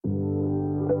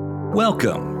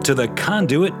Welcome to the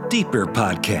Conduit Deeper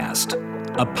podcast,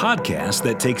 a podcast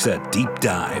that takes a deep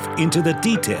dive into the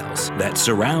details that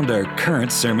surround our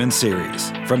current sermon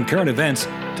series, from current events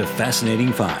to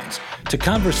fascinating finds to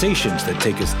conversations that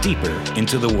take us deeper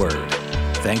into the Word.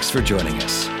 Thanks for joining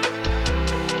us.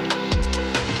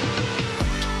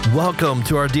 Welcome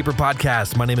to our Deeper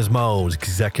podcast. My name is Mo,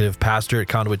 executive pastor at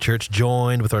Conduit Church,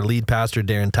 joined with our lead pastor,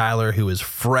 Darren Tyler, who is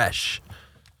fresh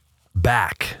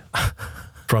back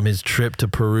from his trip to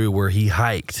Peru where he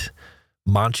hiked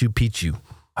Machu Picchu.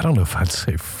 I don't know if I'd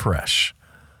say fresh.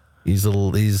 He's I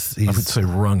would say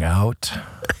wrung out,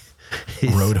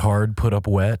 rode hard, put up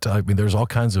wet. I mean, there's all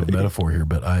kinds of metaphor here,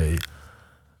 but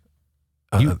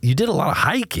you did a lot of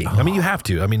hiking. I mean, you have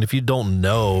to. I mean, if you don't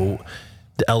know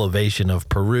the elevation of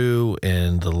Peru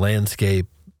and the landscape,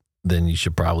 then you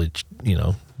should probably,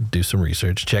 do some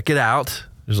research. Check it out.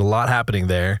 There's a lot happening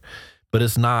there, but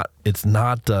it's not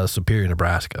Superior,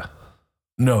 Nebraska.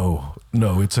 No,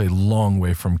 it's a long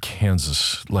way from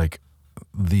Kansas. Like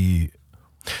the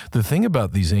thing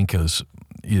about these Incas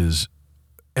is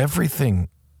everything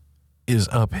is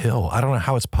uphill. I don't know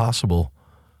how it's possible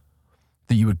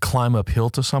that you would climb uphill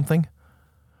to something,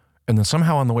 and then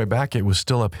somehow on the way back it was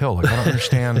still uphill. Like I don't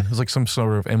understand. It's like some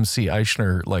sort of M.C.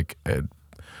 Eichner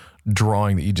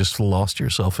drawing that you just lost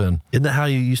yourself in. Isn't that how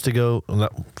you used to go?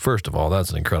 First of all, that's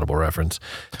an incredible reference.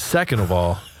 Second of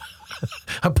all,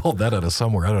 I pulled that out of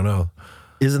somewhere. I don't know.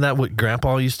 Isn't that what how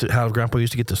Grandpa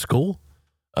used to get to school?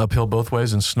 Uphill both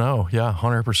ways in snow. Yeah,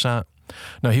 100%.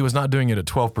 Now, he was not doing it at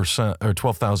 12% or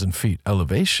 12,000 feet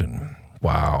elevation.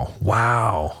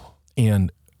 Wow.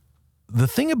 And the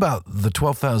thing about the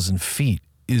 12,000 feet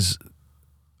is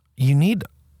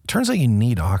turns out you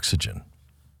need oxygen.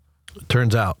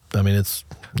 Turns out. I mean,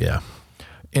 yeah.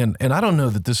 And I don't know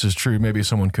that this is true. Maybe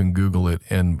someone can Google it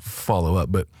and follow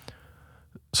up, but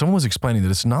someone was explaining that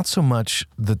it's not so much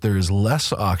that there is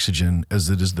less oxygen as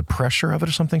it is the pressure of it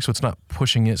or something. So it's not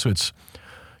pushing it. So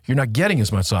you're not getting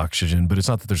as much oxygen, but it's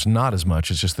not that there's not as much.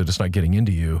 It's just that it's not getting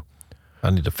into you. I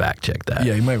need to fact check that.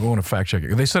 Yeah, you might want to fact check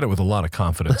it. They said it with a lot of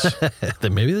confidence.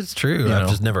 Then maybe that's true. I've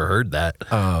just never heard that.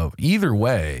 Either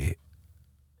way,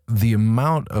 the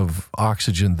amount of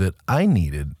oxygen that I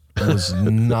needed was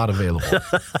not available.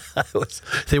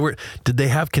 Did they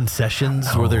have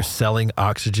concessions where they're selling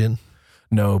oxygen?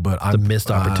 No, but it's a missed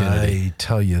opportunity. I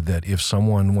tell you that if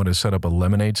someone would have set up a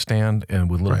lemonade stand and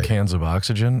with little cans of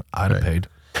oxygen, I'd have paid.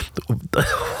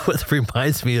 What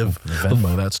reminds me of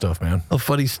Venmo, that stuff, man. A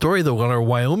funny story though. On our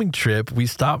Wyoming trip, we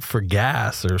stopped for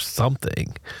gas or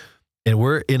something, and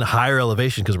we're in higher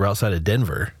elevation because we're outside of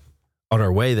Denver on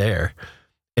our way there.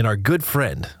 And our good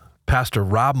friend, Pastor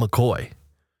Rob McCoy,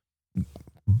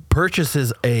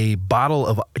 purchases a bottle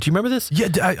of. Do you remember this? Yeah,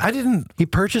 I didn't. He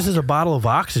purchases a bottle of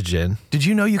oxygen. Did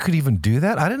you know you could even do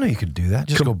that? I didn't know you could do that.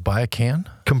 Just go buy a can.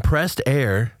 Compressed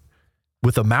air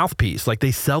with a mouthpiece. Like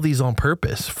they sell these on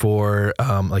purpose for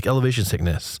like elevation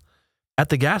sickness at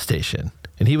the gas station.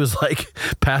 And he was like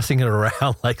passing it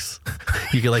around like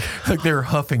you could like they were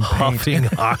huffing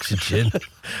oxygen.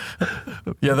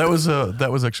 Yeah, that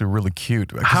was actually really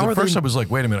cute. At first I was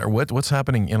like, wait a minute, what's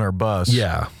happening in our bus?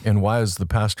 Yeah. And why is the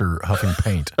pastor huffing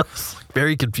paint?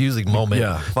 Very confusing moment.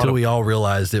 Yeah. Until we all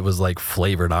realized it was like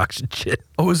flavored oxygen.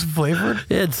 Oh, it was flavored?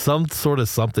 It had some sort of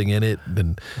something in it.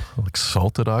 And like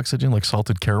salted oxygen, like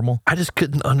salted caramel? I just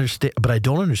couldn't understand, but I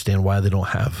don't understand why they don't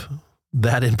have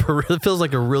that in Peru. It feels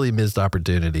like a really missed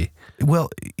opportunity. Well,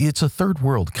 it's a third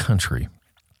world country.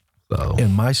 So.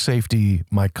 And my safety,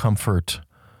 my comfort,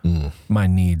 my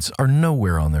needs are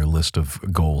nowhere on their list of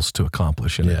goals to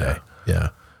accomplish in a day. Yeah.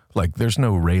 Like there's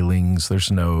no railings.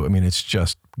 It's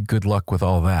just good luck with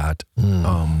all that.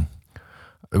 There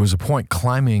was a point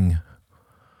climbing.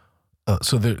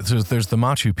 So there's the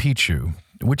Machu Picchu,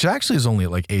 which actually is only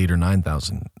at like 8,000 or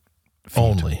 9,000 feet.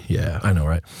 Only, yeah. I know,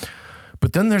 right?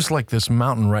 But then there's like this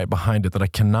mountain right behind it that I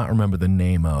cannot remember the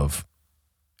name of.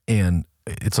 And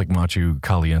it's like Machu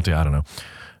Caliente, I don't know.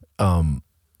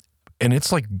 And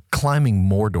it's like climbing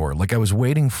Mordor. Like I was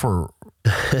waiting for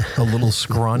a little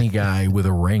scrawny guy with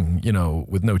a ring,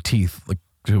 with no teeth, like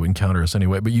to encounter us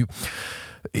anyway. But you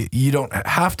don't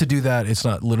have to do that. It's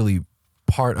not literally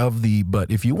part of but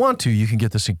if you want to, you can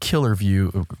get this killer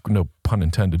view, no pun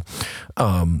intended,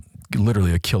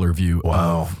 literally a killer view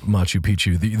of Machu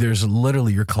Picchu. There's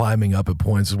literally, you're climbing up at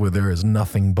points where there is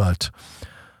nothing but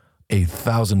a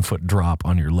 1,000-foot drop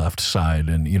on your left side,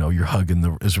 and you're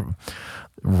hugging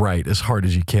as hard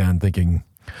as you can, thinking.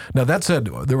 Now that said,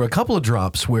 there were a couple of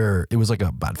drops where it was like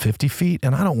about 50 feet,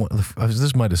 and this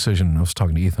is my decision. I was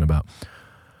talking to Ethan about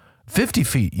 50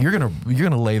 feet, you're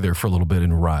gonna lay there for a little bit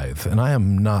and writhe, and I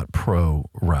am not pro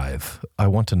writhe. I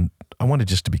want it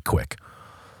just to be quick.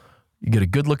 You get a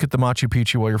good look at the Machu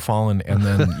Picchu while you're falling, and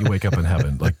then you wake up in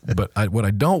heaven. What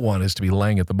I don't want is to be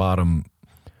laying at the bottom,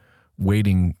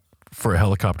 waiting for a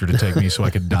helicopter to take me so I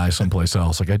could die someplace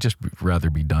else. Like, I'd just rather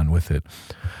be done with it.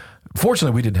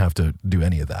 Fortunately, we didn't have to do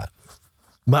any of that.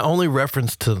 My only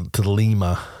reference to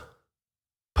Lima,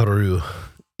 Peru,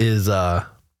 is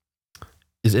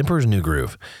Emperor's New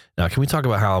Groove. Now, can we talk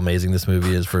about how amazing this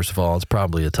movie is? First of all, it's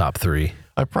probably a top 3.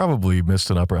 I probably missed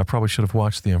an upper. I probably should have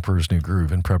watched The Emperor's New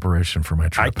Groove in preparation for my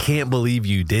trip. I can't believe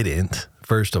you didn't,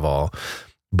 first of all.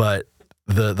 But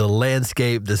the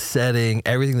landscape, the setting,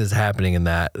 everything that's happening in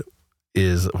that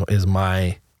is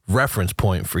my reference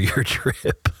point for your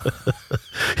trip.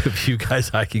 If you guys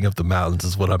hiking up the mountains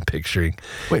is what I'm picturing.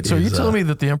 Wait, so are you telling me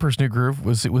that The Emperor's New Groove,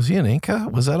 was he in Inca?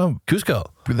 Was that Cusco?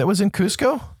 That was in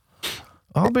Cusco?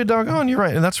 I'll be doggone, you're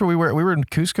right. And that's where we were. We were in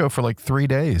Cusco for like 3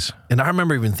 days. And I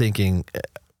remember even thinking,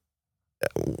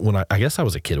 when I guess I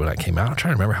was a kid when I came out. I'm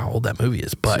trying to remember how old that movie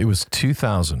is. But it was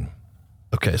 2000.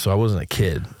 Okay, so I wasn't a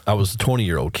kid. I was a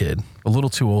 20-year-old kid. A little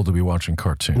too old to be watching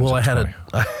cartoons. Well, I had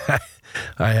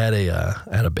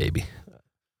a baby.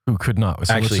 Who could not.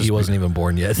 So actually, he wasn't even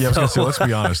born yet. Yeah, I was going to say, let's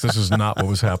be honest. This is not what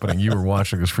was happening. You were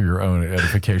watching this for your own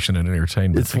edification and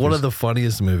entertainment. It's one of the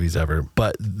funniest movies ever.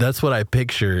 But that's what I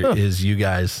picture is you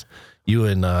guys, you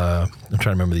and, I'm trying to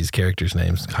remember these characters'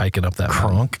 names, hiking up that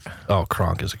Kronk. mountain. Oh,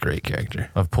 Kronk is a great character.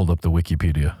 I've pulled up the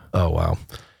Wikipedia. Oh, wow.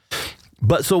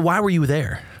 But so why were you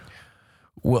there?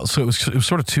 Well, so it was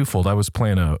sort of twofold. I was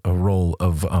playing a role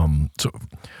of,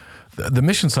 the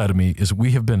mission side of me is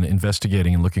we have been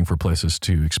investigating and looking for places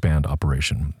to expand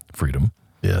Operation Freedom.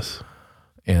 Yes.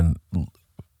 And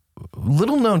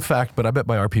little known fact, but I bet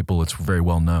by our people it's very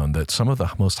well known, that some of the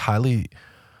most highly,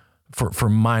 for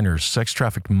minors, sex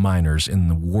trafficked minors in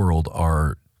the world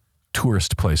are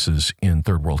tourist places in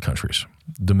third world countries.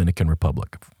 Dominican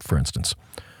Republic, for instance.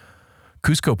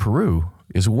 Cusco, Peru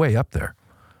is way up there.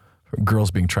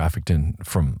 Girls being trafficked in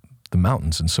from the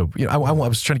mountains. And so, I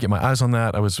was trying to get my eyes on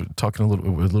that. I was talking a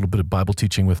little bit of Bible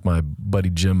teaching with my buddy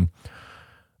Jim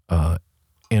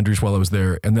Andrews while I was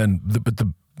there. And then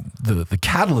the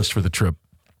catalyst for the trip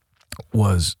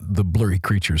was the Blurry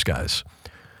Creatures guys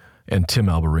and Tim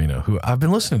Alberino, who I've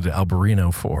been listening to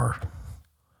Alberino for,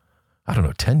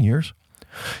 10 years.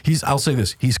 I'll say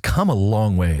this, he's come a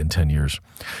long way in 10 years.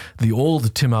 The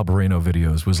old Tim Alberino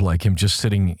videos was like him just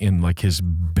sitting in like his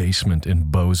basement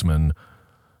in Bozeman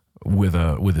with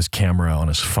his camera on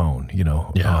his phone,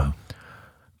 Yeah.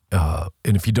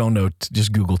 And if you don't know,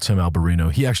 just Google Tim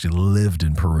Alberino. He actually lived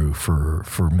in Peru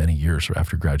for many years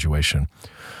after graduation.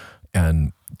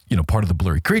 And, part of the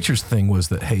Blurry Creatures thing was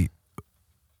that, hey,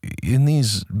 in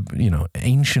these,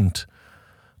 ancient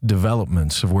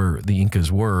developments of where the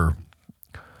Incas were,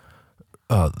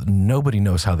 nobody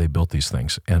knows how they built these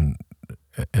things and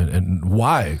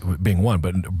why being one,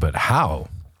 but how.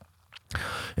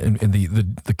 And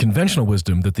the conventional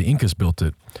wisdom that the Incas built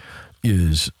it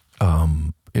is,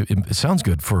 it sounds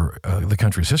good for the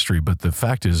country's history, but the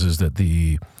fact is that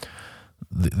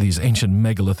these ancient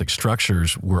megalithic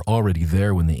structures were already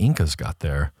there when the Incas got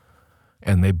there,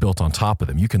 and they built on top of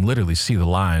them. You can literally see the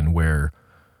line where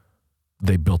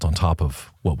they built on top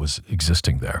of what was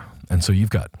existing there. And so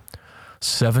you've got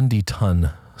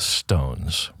 70-ton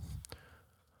stones.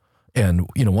 And,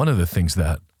 one of the things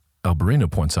that Alberino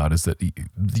points out is that,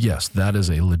 yes, that is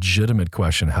a legitimate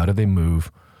question. How do they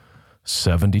move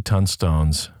 70-ton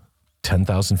stones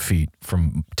 10,000 feet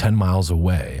from 10 miles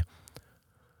away?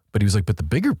 But he was like, but the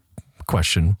bigger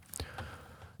question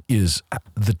is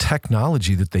the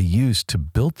technology that they used to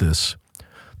build this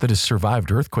that has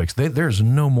survived earthquakes. There's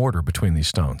no mortar between these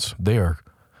stones. They are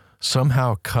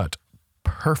somehow cut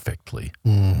perfectly.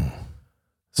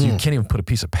 So you can't even put a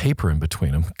piece of paper in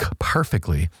between them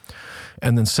perfectly,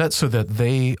 and then set so that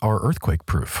they are earthquake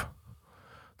proof.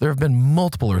 There have been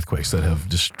multiple earthquakes that have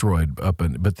destroyed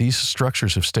but these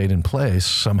structures have stayed in place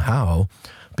somehow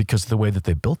because of the way that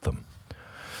they built them.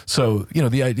 So,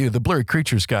 the idea, the Blurry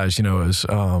Creatures guys, is,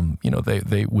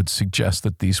 they would suggest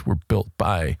that these were built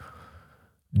by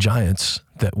giants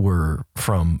that were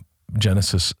from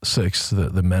Genesis 6,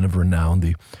 the men of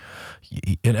renown,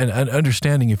 and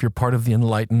understanding if you're part of the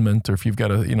Enlightenment or if you've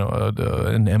got an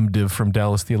MDiv from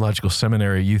Dallas Theological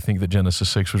Seminary, you think that Genesis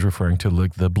 6 was referring to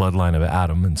the bloodline of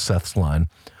Adam and Seth's line.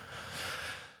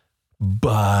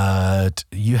 But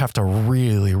you have to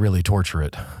really, really torture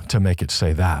it to make it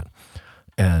say that.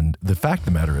 And the fact of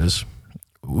the matter is,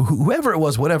 whoever it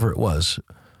was, whatever it was,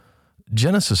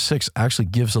 Genesis 6 actually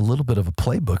gives a little bit of a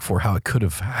playbook for how it could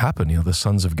have happened. The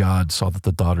sons of God saw that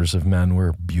the daughters of men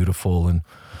were beautiful and,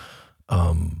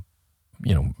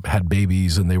 had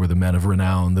babies, and they were the men of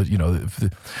renown.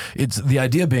 That it's the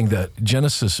idea being that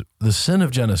the sin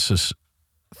of Genesis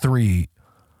 3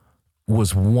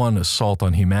 was one assault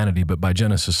on humanity, but by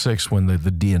Genesis 6, when the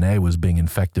DNA was being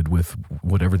infected with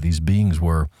whatever these beings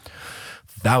were,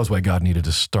 that was why God needed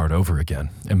to start over again.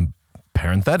 And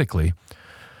parenthetically,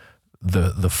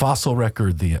 the fossil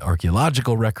record, the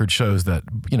archaeological record shows that,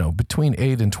 between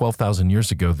 8,000 and 12,000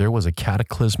 years ago, there was a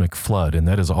cataclysmic flood, and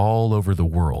that is all over the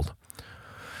world.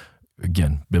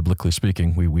 Again, biblically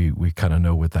speaking, we kind of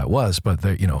know what that was, but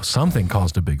something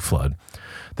caused a big flood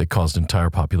that caused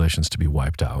entire populations to be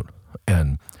wiped out.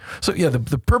 And so,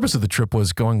 the purpose of the trip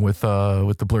was going with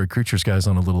the Blurry Creatures guys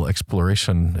on a little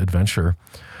exploration adventure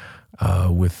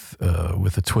with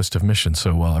a twist of mission.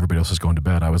 So while everybody else was going to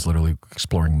bed, I was literally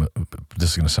exploring,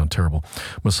 this is going to sound terrible,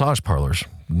 massage parlors,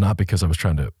 not because I was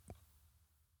trying to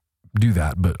do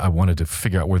that, but I wanted to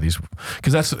figure out where these,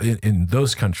 because that's in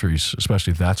those countries,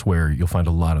 especially, that's where you'll find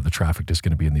a lot of the traffic is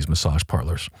going to be in these massage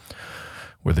parlors,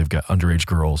 where they've got underage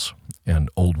girls and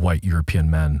old white European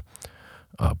men,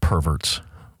 perverts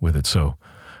with it. So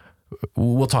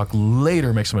we'll talk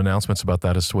later, make some announcements about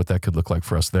that as to what that could look like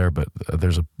for us there, but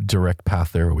there's a direct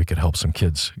path there where we could help some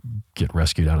kids get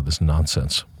rescued out of this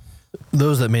nonsense.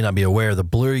 Those that may not be aware, the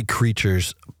Blurry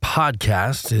Creatures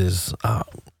podcast is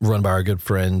run by our good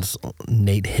friends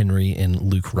Nate Henry and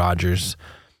Luke Rogers.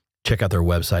 Check out their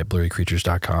website,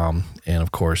 blurrycreatures.com, and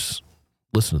of course,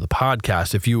 listen to the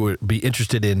podcast if you would be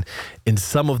interested in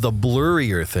some of the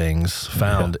blurrier things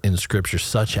found in Scripture,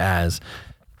 such as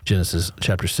Genesis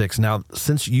chapter 6. Now,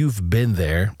 since you've been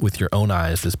there with your own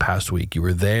eyes this past week, you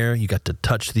were there, you got to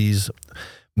touch these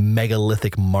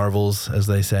megalithic marvels, as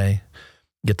they say,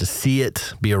 get to see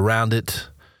it, be around it,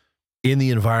 in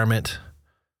the environment.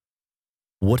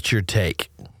 What's your take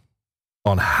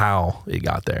on how it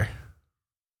got there?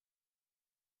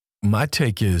 My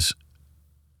take is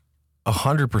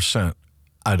 100%,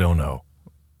 I don't know.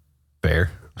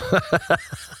 Fair.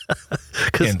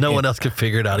 Because no one else can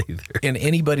figure it out either. And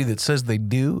anybody that says they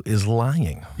do is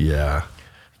lying. Yeah.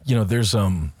 There's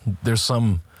some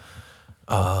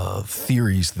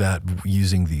theories that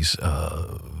using these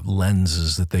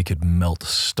lenses that they could melt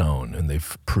stone, and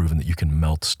they've proven that you can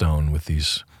melt stone with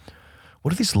these.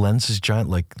 What are these lenses, giant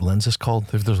lenses called?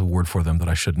 There's a word for them that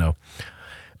I should know.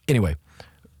 Anyway,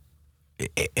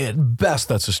 at best,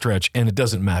 that's a stretch, and it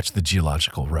doesn't match the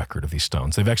geological record of these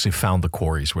stones. They've actually found the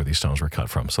quarries where these stones were cut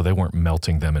from, so they weren't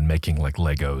melting them and making like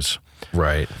Legos.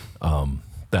 Right.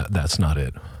 That's not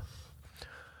it.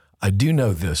 I do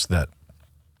know this, that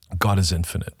God is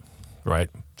infinite, right?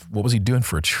 What was he doing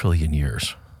for 1 trillion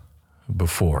years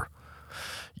before?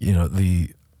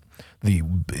 In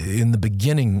the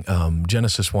beginning,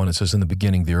 Genesis 1, it says, in the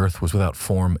beginning, the earth was without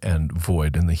form and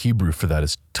void. And the Hebrew for that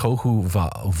is tohu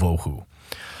va'vohu.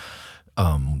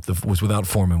 Was without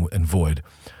form and void.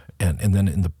 And then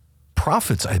in the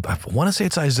prophets, I want to say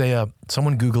it's Isaiah.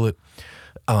 Someone Google it.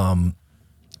 But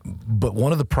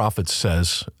one of the prophets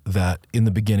says that in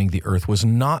the beginning, the earth was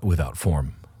not without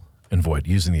form and void,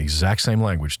 using the exact same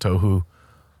language, tohu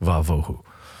va'vohu.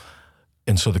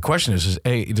 And so the question is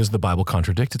A, does the Bible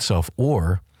contradict itself,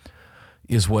 or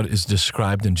is what is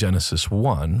described in Genesis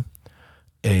 1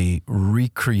 a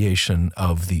recreation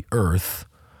of the earth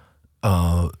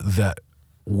that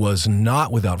was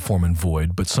not without form and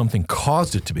void, but something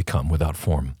caused it to become without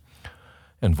form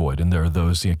and void? And there are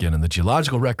those, again, in the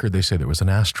geological record, they say there was an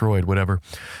asteroid, whatever.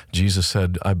 Jesus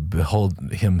said, I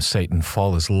behold him, Satan,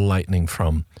 fall as lightning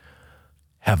from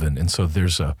heaven. And so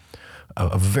there's a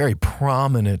very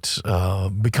prominent,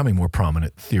 becoming more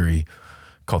prominent theory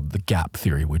called the gap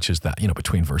theory, which is that,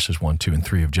 between verses 1, 2, and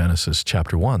 3 of Genesis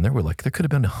chapter 1, there could have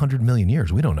been 100 million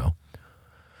years. We don't know.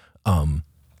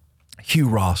 Hugh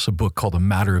Ross, a book called A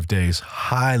Matter of Days,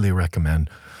 highly recommend,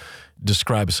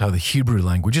 describes how the Hebrew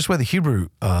language, just why the Hebrew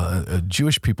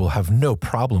Jewish people have no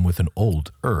problem with an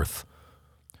old earth,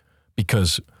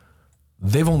 because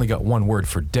they've only got one word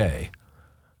for day.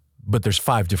 But there's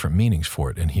 5 different meanings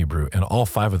for it in Hebrew, and all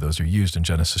 5 of those are used in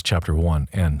Genesis chapter 1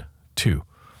 and 2.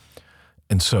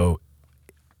 And so,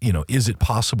 is it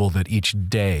possible that each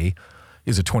day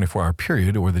is a 24-hour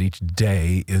period, or that each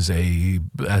day is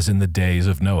as in the days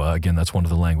of Noah? Again, that's one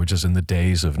of the languages, in the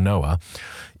days of Noah.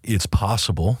 It's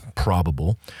possible,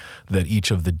 probable, that each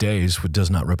of the days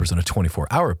does not represent a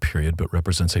 24-hour period, but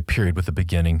represents a period with a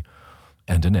beginning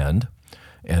and an end.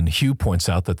 And Hugh points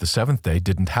out that the 7th day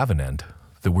didn't have an end,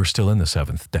 that we're still in the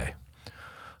 7th day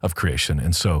of creation.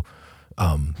 And so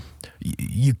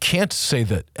you can't say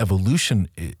that evolution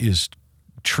is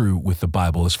true with the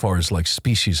Bible as far as like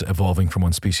species evolving from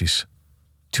one species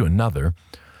to another,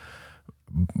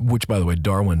 which, by the way,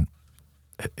 Darwin,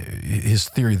 his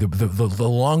theory, the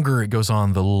longer it goes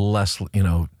on, the less,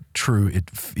 true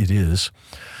it is,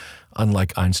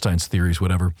 unlike Einstein's theories,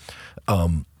 whatever.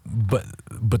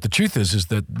 But the truth is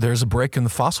that there's a break in the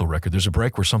fossil record. There's a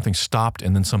break where something stopped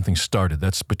and then something started.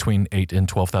 That's between 8,000 and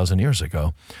 12,000 years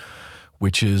ago,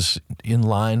 which is in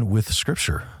line with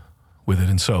Scripture with it.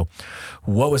 And so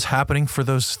what was happening for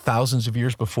those thousands of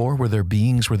years before? Were there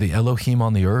beings? Were the Elohim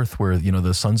on the earth? Were,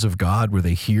 the sons of God? Were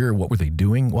they here? What were they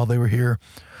doing while they were here?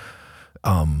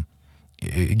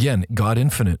 Again, God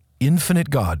infinite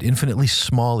God, infinitely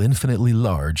small, infinitely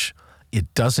large.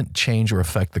 It doesn't change or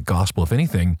affect the gospel. If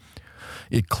anything,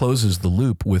 it closes the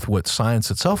loop with what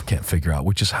science itself can't figure out,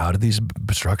 which is how did these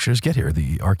structures get here?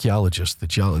 The archaeologists, the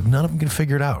geologists, none of them can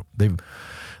figure it out.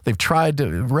 They've tried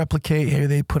to replicate. Hey,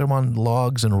 they put them on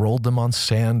logs and rolled them on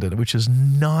sand, which is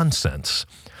nonsense.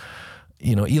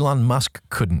 Elon Musk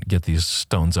couldn't get these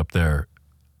stones up there.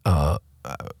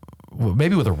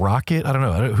 Maybe with a rocket. I don't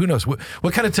know. Who knows?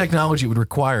 What kind of technology would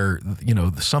require,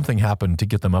 something happened to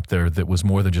get them up there that was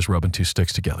more than just rubbing two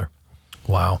sticks together.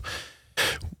 Wow.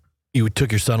 You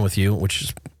took your son with you, which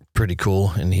is pretty cool.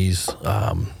 And he's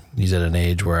at an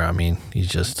age where, he's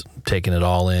just taking it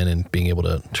all in and being able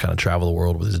to kind of travel the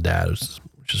world with his dad,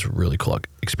 which is a really cool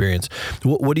experience.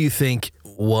 What do you think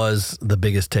was the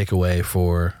biggest takeaway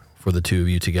for the two of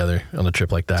you together on a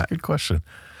trip like that? That's a good question.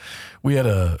 We had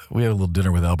a little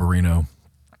dinner with Alberino,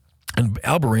 and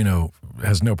Alberino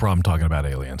has no problem talking about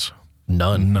aliens.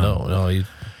 None. No,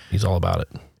 he's all about it.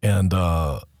 And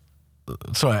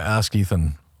so I asked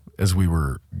Ethan as we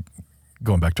were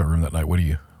going back to our room that night, what do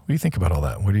you think about all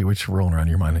that? What's rolling around in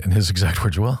your mind? And his exact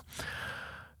words,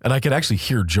 and I could actually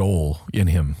hear Joel in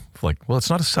him, like, well, it's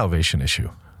not a salvation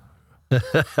issue.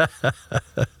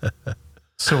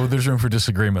 So there's room for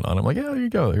disagreement on it. I'm like, yeah, there you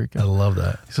go. I love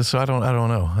that. He says, so I don't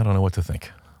know. I don't know what to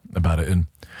think about it. And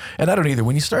I don't either.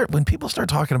 When people start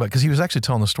talking about, because he was actually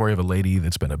telling the story of a lady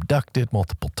that's been abducted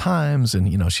multiple times,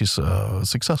 and she's a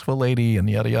successful lady, and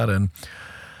yada yada, and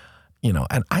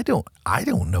and I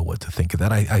don't know what to think of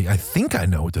that. I think I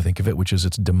know what to think of it, which is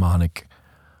it's demonic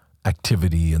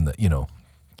activity, and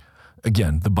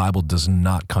again, the Bible does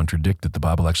not contradict it. The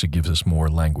Bible actually gives us more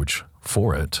language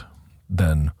for it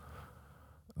than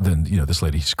this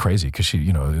lady's crazy, because she,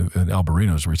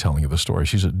 Alberino's retelling of the story.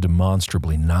 She's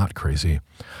demonstrably not crazy,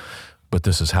 but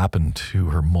this has happened to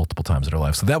her multiple times in her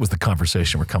life. So that was the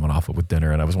conversation we're coming off of with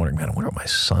dinner, and I was wondering, man, I wonder what my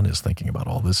son is thinking about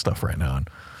all this stuff right now. And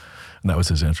that was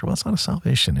his answer. Well, it's not a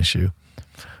salvation issue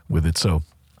with it. So,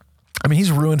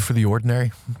 he's ruined for the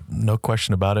ordinary, no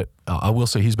question about it. I will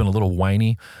say he's been a little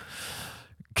whiny,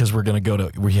 because we're going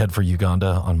to we head for Uganda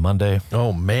on Monday.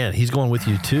 Oh man, he's going with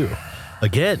you too.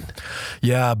 Again.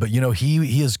 Yeah, but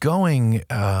he is going,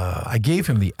 I gave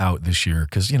him the out this year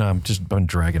because, I've been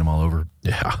dragging him all over.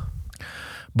 Yeah.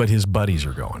 But his buddies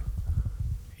are going.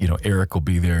 Eric will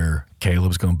be there.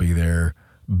 Caleb's going to be there.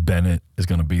 Bennett is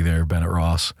going to be there, Bennett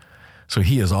Ross. So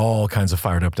he is all kinds of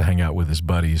fired up to hang out with his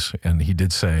buddies. And he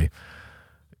did say,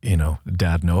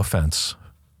 Dad, no offense,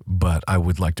 but I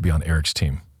would like to be on Eric's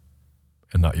team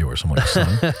and not yours. I'm like,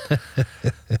 son,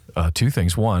 two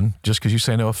things. One, just because you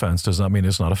say no offense does not mean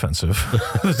it's not offensive.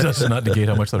 It does not negate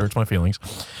how much that hurts my feelings.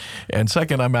 And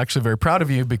second, I'm actually very proud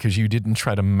of you because you didn't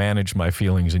try to manage my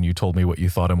feelings and you told me what you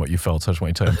thought and what you felt. So I just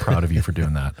want to tell you I'm proud of you for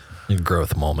doing that. A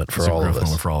growth moment for all of us. Growth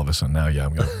moment for all of us. And now,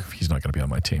 he's not going to be on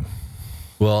my team.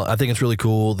 Well, I think it's really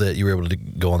cool that you were able to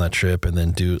go on that trip and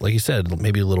then do, like you said,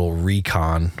 maybe a little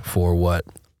recon for what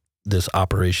this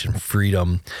Operation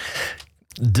Freedom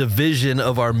division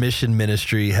of our mission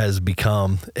ministry has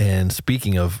become. And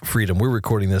speaking of freedom, we're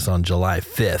recording this on July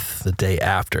 5th, the day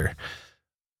after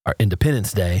our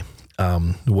Independence Day,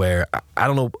 where I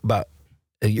don't know about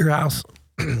at your house,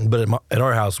 but at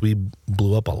our house, we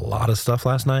blew up a lot of stuff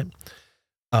last night.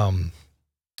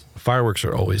 Fireworks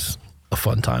are always a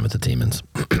fun time at the Tiemans.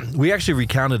 We actually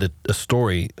recounted a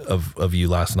story of you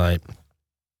last night.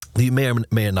 You may or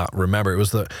may not remember. It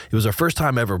was our first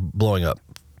time ever blowing up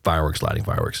lighting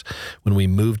fireworks, when we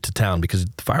moved to town, because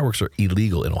fireworks are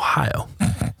illegal in Ohio.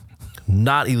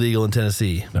 Not illegal in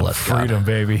Tennessee. No, bless freedom, God.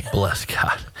 baby. Bless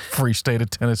God. Free state of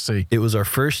Tennessee. It was our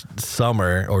first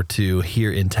summer or two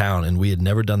here in town, and we had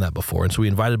never done that before. And so we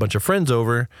invited a bunch of friends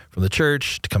over from the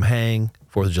church to come hang,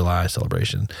 4th of July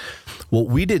celebration. Well,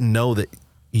 we didn't know that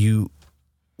you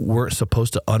weren't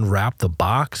supposed to unwrap the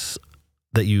box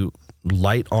that you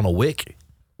light on a wick.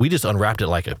 We just unwrapped it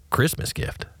like a Christmas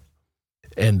gift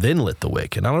and then lit the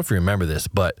wick. And I don't know if you remember this,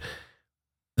 but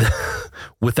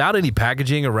without any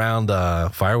packaging around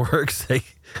fireworks,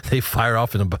 they fire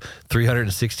off in about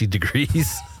 360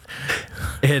 degrees.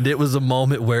 And it was a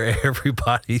moment where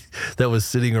everybody that was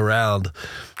sitting around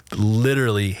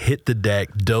literally hit the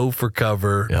deck, dove for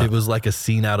cover. Yeah. It was like a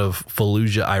scene out of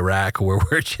Fallujah, Iraq, where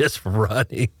we're just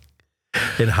running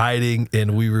and hiding.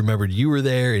 And we remembered you were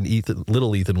there, and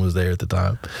little Ethan was there at the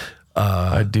time.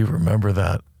 I do remember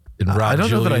that. And Rob I don't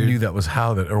know that I Juilliard. knew that was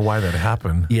why that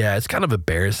happened. Yeah, it's kind of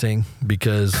embarrassing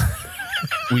because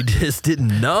we just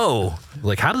didn't know.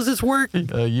 Like, how does this work?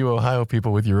 You Ohio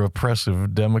people with your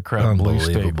oppressive Democrat blue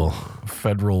state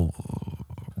federal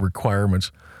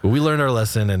requirements. But we learned our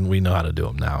lesson, and we know how to do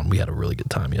them now, and we had a really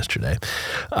good time yesterday.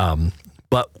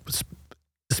 But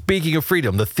speaking of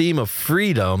freedom, the theme of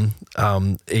freedom,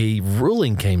 a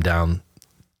ruling came down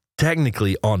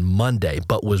technically on Monday,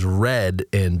 but was read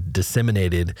and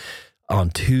disseminated on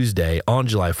Tuesday, on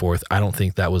July 4th. I don't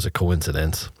think that was a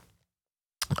coincidence.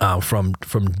 From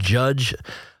Judge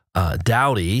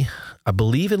Doughty, I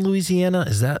believe in Louisiana.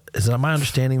 Is that my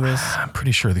understanding this? I'm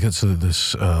pretty sure because of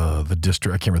this, the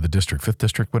district, I can't remember the district, 5th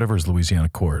district, whatever is Louisiana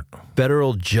court.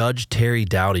 Federal Judge Terry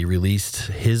Doughty released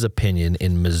his opinion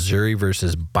in Missouri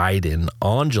versus Biden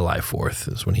on July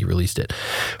 4th, is when he released it,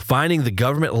 finding the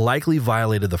government likely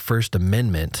violated the First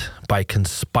Amendment by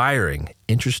conspiring,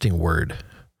 interesting word,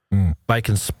 by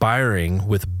conspiring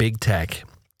with big tech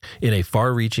in a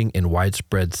far-reaching and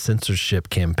widespread censorship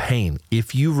campaign.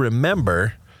 If you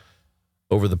remember,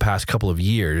 over the past couple of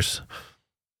years,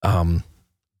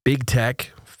 big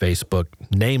tech, Facebook,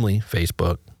 namely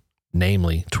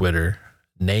Twitter,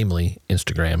 namely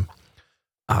Instagram,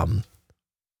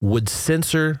 would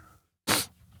censor,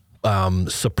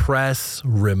 suppress,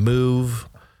 remove,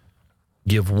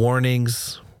 give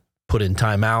warnings, put in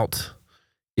timeout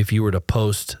if you were to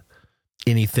post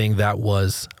anything that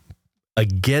was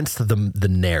against the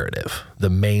narrative, the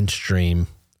mainstream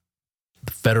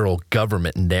federal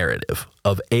government narrative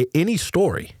of any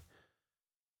story.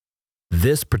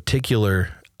 This particular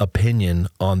opinion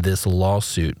on this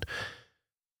lawsuit,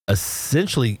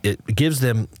 essentially it gives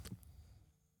them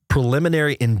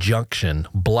preliminary injunction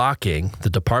blocking the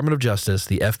Department of Justice,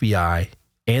 the FBI,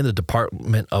 and the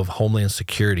Department of Homeland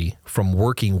Security from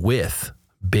working with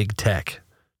big tech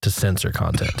to censor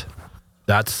content.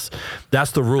 That's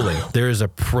the ruling. There is a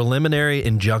preliminary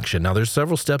injunction. Now, there's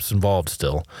several steps involved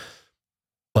still,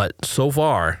 but so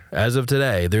far, as of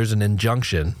today, there's an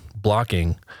injunction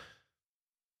blocking,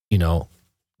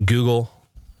 Google,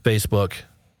 Facebook,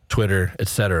 Twitter,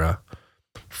 etc.,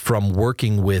 from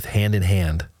working with hand in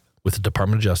hand with the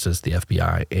Department of Justice, the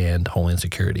FBI, and Homeland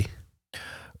Security.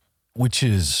 Which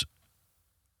is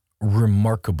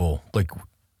remarkable. Like,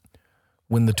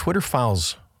 when the Twitter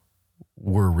files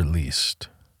were released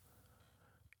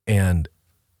and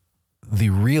the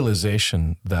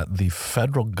realization that the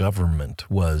federal government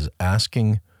was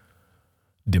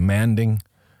demanding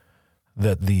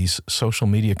that these social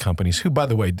media companies, who, by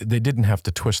the way, they didn't have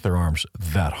to twist their arms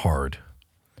that hard,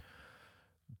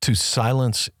 to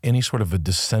silence any sort of a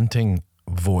dissenting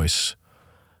voice.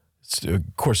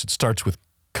 Of course, it starts with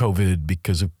COVID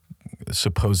because of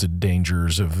supposed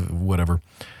dangers of whatever.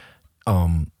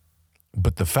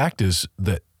 But the fact is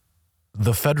that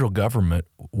the federal government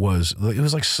this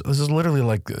is literally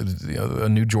like a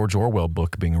new George Orwell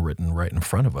book being written right in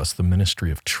front of us, The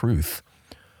Ministry of Truth.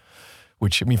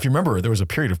 Which, I mean, if you remember, there was a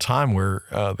period of time where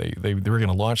they were going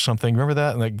to launch something. Remember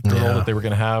that? And that girl that they were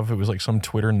going to have, it was like some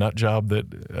Twitter nut job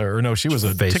she was a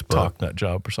Facebook. TikTok nut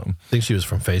job or something. I think she was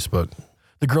from Facebook.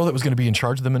 The girl that was going to be in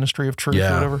charge of the Ministry of Truth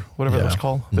or whatever that was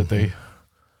called. Mm-hmm.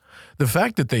 The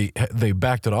fact that they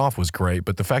backed it off was great,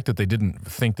 but the fact that they didn't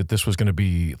think that this was going to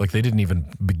be, like, they didn't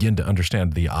even begin to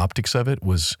understand the optics of it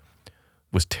was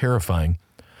terrifying.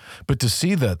 But to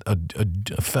see that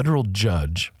a federal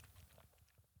judge,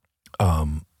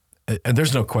 and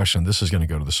there's no question this is going to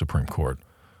go to the Supreme Court.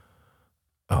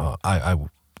 I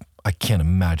can't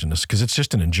imagine this because it's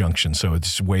just an injunction, so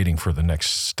it's waiting for the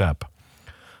next step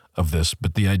of this.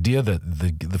 But the idea that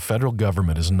the federal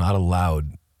government is not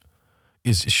allowed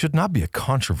should not be a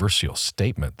controversial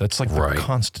statement. That's like the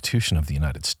Constitution of the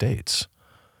United States.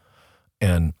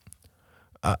 And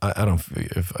I don't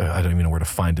even know where to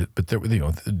find it, but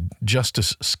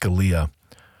Justice Scalia,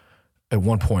 at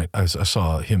one point I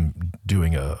saw him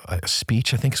doing a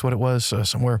speech, I think is what it was,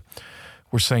 somewhere.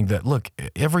 We're saying that, look,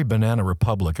 every banana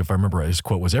republic, if I remember his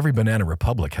quote was, every banana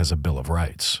republic has a Bill of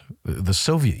Rights. The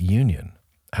Soviet Union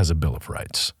has a Bill of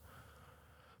Rights.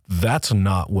 That's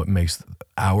not what makes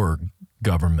our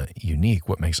government unique.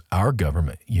 What makes our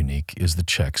government unique is the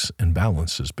checks and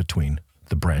balances between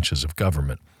the branches of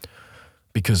government.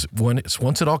 Because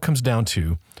once it all comes down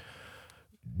to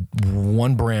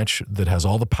one branch that has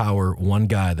all the power, one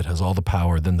guy that has all the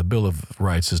power, then the Bill of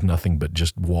Rights is nothing but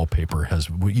just wallpaper.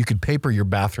 You could paper your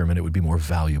bathroom and it would be more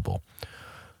valuable.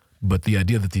 But the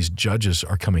idea that these judges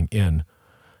are coming in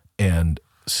and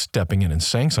stepping in and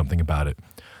saying something about it,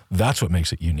 that's what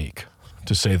makes it unique.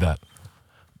 To say that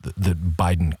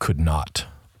Biden could not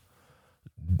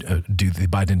do the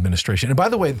Biden administration. And by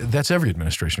the way, that's every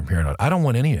administration from here on out. I don't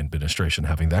want any administration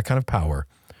having that kind of power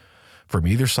from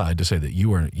either side to say that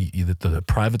that the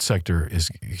private sector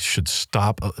should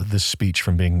stop this speech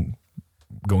from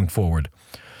going forward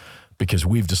because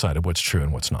we've decided what's true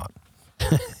and what's not.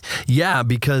 Yeah,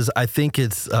 because I think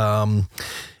it's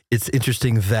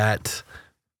interesting that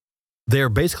they're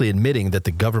basically admitting that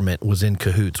the government was in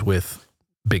cahoots with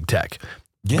big tech.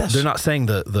 Yes. They're not saying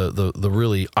the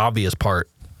really obvious part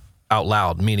out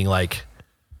loud, meaning like,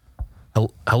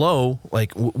 hello,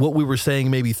 like what we were saying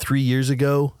maybe 3 years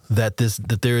ago, that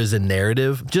there is a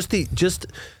narrative, just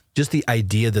the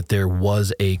idea that there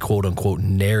was a quote unquote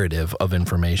narrative of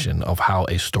information of how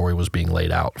a story was being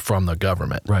laid out from the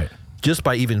government. Right. Just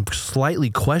by even slightly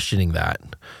questioning that,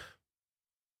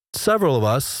 several of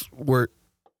us were,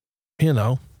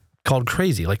 called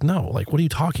crazy. Like, no, like, what are you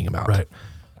talking about? Right.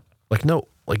 Like, no,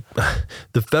 like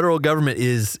the federal government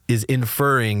is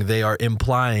inferring, they are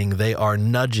implying, they are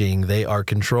nudging, they are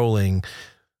controlling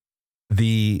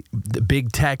the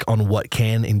big tech on what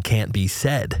can and can't be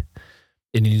said.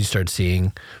 And you start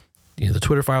seeing, the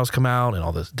Twitter files come out and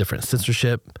all this different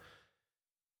censorship.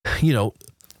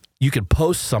 You could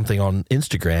post something on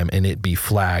Instagram and it be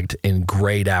flagged and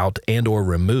grayed out and or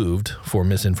removed for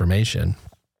misinformation.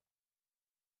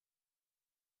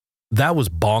 That was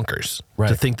bonkers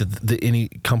to think that any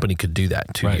company could do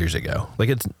that 2 years ago. Like,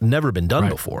 it's never been done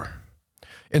before.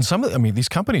 And these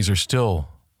companies are still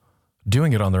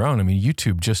doing it on their own. I mean,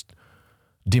 YouTube just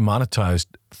demonetized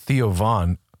Theo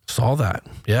Von. Saw that.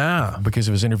 Yeah. Because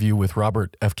of his interview with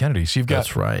Robert F. Kennedy. So you've got.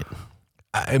 That's right.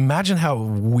 Imagine how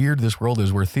weird this world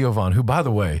is where Theo Von, who, by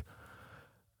the way,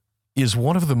 is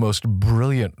one of the most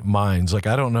brilliant minds. Like,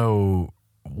 I don't know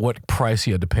what price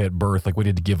he had to pay at birth, like what he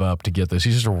had to give up to get this.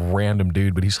 He's just a random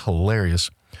dude, but he's hilarious.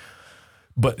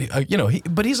 But,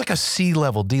 he's like a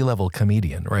C-level, D-level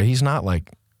comedian, right? He's not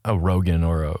like a Rogan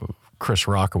or a Chris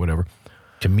Rock or whatever.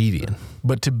 Comedian.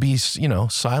 But to be,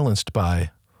 silenced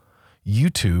by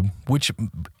YouTube, which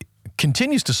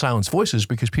continues to silence voices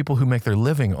because people who make their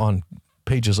living on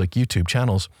pages like YouTube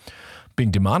channels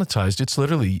being demonetized, it's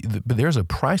literally, there's a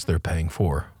price they're paying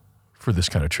for this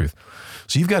kind of truth.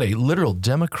 So you've got a literal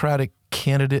Democratic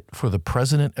candidate for the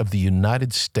president of the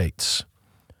United States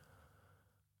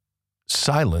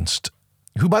silenced,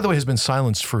 who, by the way, has been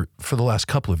silenced for the last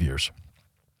couple of years.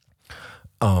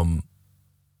 You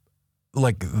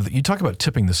talk about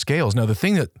tipping the scales. Now, the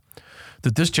thing that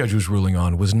this judge was ruling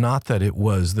on was not that it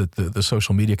was that the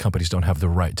social media companies don't have the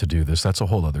right to do this. That's a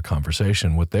whole other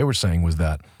conversation. What they were saying was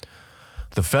that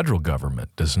the federal government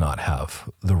does not have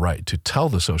the right to tell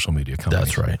the social media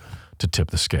companies to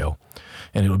tip the scale.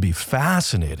 And it would be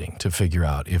fascinating to figure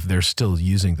out if they're still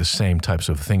using the same types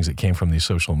of things that came from these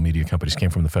social media companies, came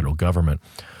from the federal government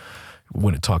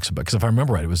when it talks about, because if I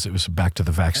remember right, it was back to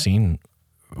the vaccine.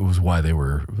 It was why they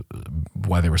were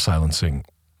silencing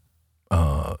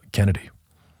Kennedy.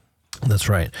 That's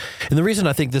right. And the reason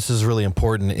I think this is really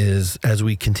important is as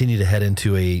we continue to head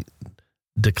into a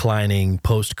declining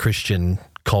post-Christian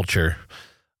culture,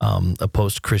 a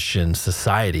post-Christian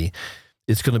society,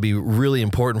 it's going to be really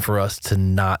important for us to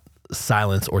not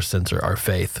silence or censor our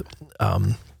faith.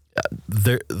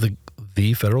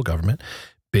 The federal government,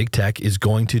 big tech, is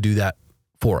going to do that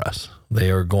for us.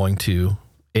 They are going to,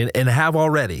 and have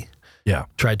already,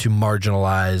 tried to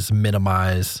marginalize,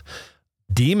 minimize,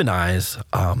 demonize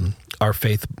our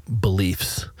faith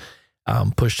beliefs,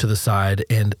 push to the side,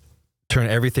 and turn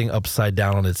everything upside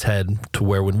down on its head to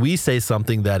where when we say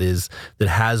something that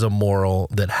has a moral,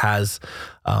 that has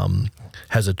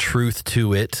a truth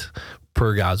to it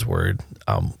per God's word,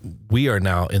 we are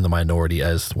now in the minority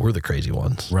as we're the crazy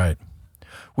ones. Right.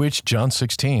 Which John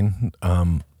 16,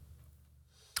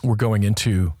 we're going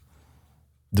into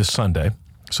this Sunday.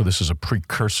 So this is a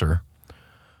precursor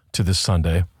to this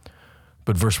Sunday.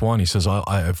 But verse 1, he says,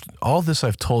 all this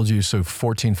I've told you, so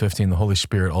 14, 15, the Holy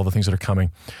Spirit, all the things that are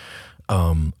coming,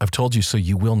 I've told you so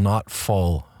you will not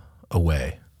fall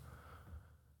away.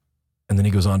 And then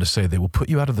he goes on to say, they will put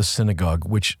you out of the synagogue,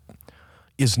 which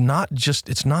is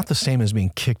it's not the same as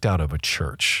being kicked out of a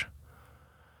church.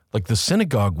 Like the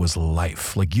synagogue was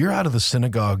life. Like you're out of the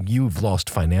synagogue, you've lost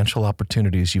financial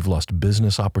opportunities, you've lost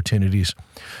business opportunities,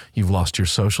 you've lost your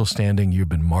social standing, you've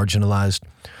been marginalized,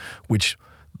 which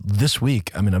this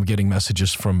week, I'm getting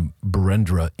messages from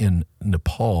Birendra in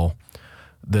Nepal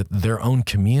that their own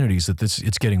communities, that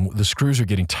the screws are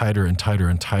getting tighter and tighter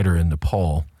and tighter in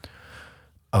Nepal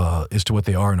as to what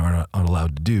they are and are not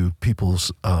allowed to do.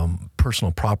 People's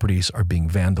personal properties are being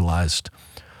vandalized,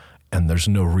 and there's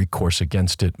no recourse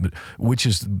against it,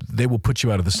 they will put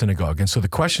you out of the synagogue. And so the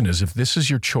question is, if this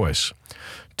is your choice,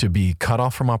 to be cut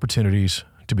off from opportunities,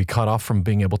 to be cut off from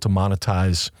being able to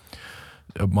monetize,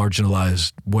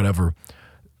 marginalized, whatever,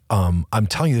 I'm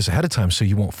telling you this ahead of time so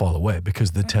you won't fall away,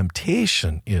 because the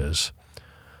temptation is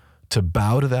to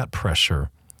bow to that pressure,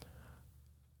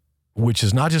 which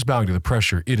is not just bowing to the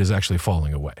pressure, it is actually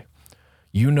falling away.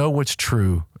 You know what's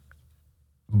true,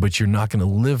 but you're not going to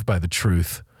live by the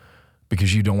truth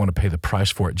because you don't want to pay the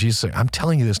price for it. Jesus said, I'm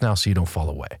telling you this now so you don't fall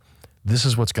away. This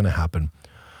is what's going to happen.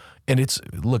 And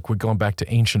look, we're going back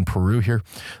to ancient Peru here.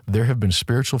 There have been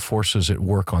spiritual forces at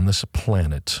work on this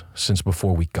planet since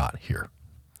before we got here.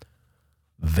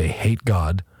 They hate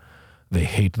God. They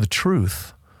hate the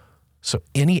truth. So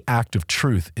any act of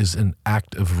truth is an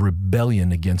act of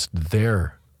rebellion against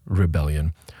their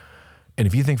rebellion. And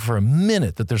if you think for a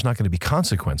minute that there's not going to be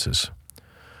consequences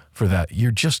for that,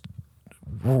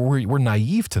 we're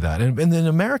naive to that. And in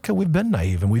America, we've been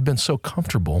naive, and we've been so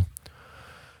comfortable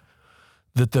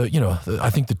that I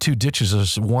think the two ditches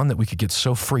is one, that we could get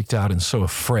so freaked out and so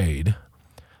afraid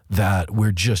that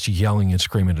we're just yelling and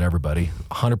screaming at everybody.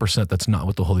 100% that's not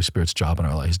what the Holy Spirit's job in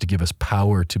our life is, to give us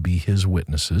power to be his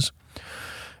witnesses.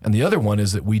 And the other one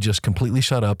is that we just completely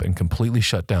shut up and completely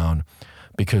shut down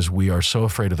because we are so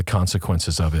afraid of the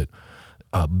consequences of it.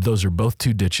 Those are both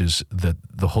two ditches that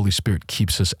the Holy Spirit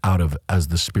keeps us out of as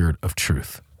the Spirit of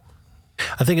truth.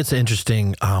 I think it's an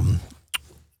interesting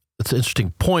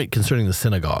point concerning the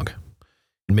synagogue.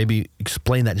 Maybe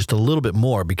explain that just a little bit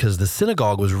more, because the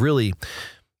synagogue was really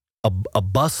a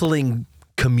bustling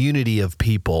community of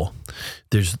people.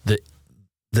 There's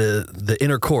the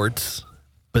inner courts,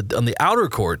 but on the outer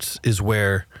courts is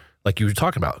where, like you were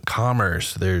talking about,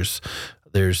 commerce. There's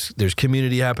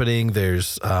community happening.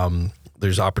 There's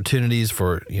opportunities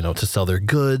for, to sell their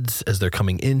goods as they're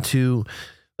coming into.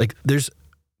 Like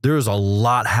there was a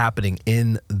lot happening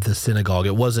in the synagogue.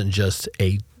 It wasn't just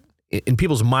in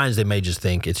people's minds, they may just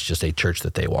think it's just a church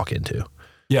that they walk into.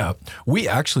 Yeah. We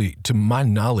actually, to my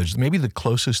knowledge, maybe the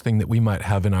closest thing that we might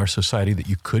have in our society that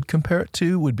you could compare it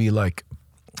to would be like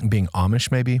being Amish,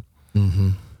 maybe. Mm-hmm.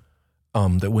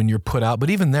 That when you're put out, but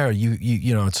even there, you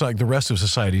it's like the rest of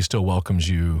society still welcomes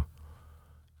you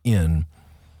in.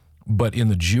 But in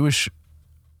the Jewish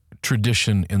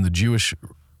tradition, in the Jewish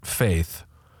faith,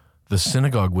 the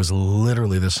synagogue was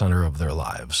literally the center of their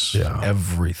lives. Yeah.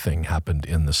 Everything happened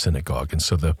in the synagogue. And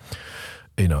so the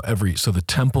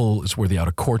temple is where the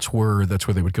outer courts were. That's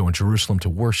where they would go in Jerusalem to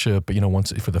worship,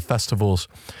 once for the festivals.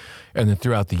 And then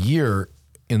throughout the year,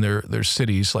 in their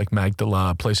cities like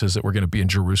Magdala, places that were going to be in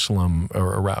Jerusalem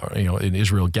or around, in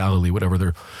Israel, Galilee,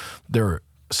 whatever, their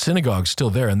synagogues still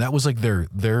there. And that was like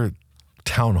their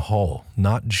town hall,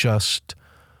 not just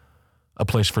a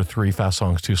place for 3 fast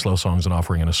songs, 2 slow songs, an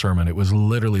offering, and a sermon. It was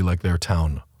literally like their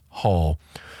town hall,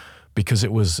 because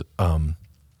it was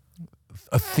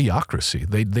a theocracy.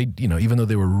 They even though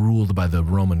they were ruled by the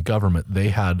Roman government, they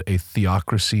had a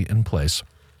theocracy in place.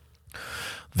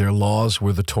 Their laws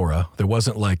were the Torah. There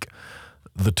wasn't like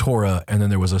the Torah and then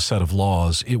there was a set of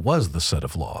laws. It was the set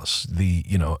of laws.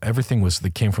 Everything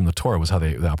that came from the Torah was how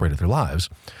they operated their lives.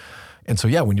 And so,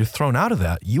 when you're thrown out of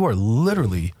that, you are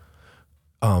literally,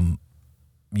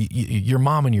 your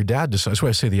mom and your dad disown. That's why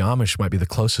I say the Amish might be the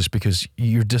closest, because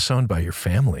you're disowned by your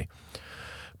family.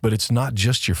 But it's not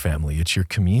just your family, it's your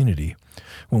community.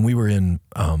 When we were in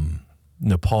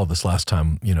Nepal this last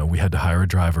time, we had to hire a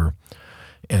driver.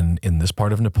 And in this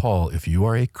part of Nepal, if you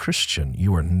are a Christian,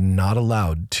 you are not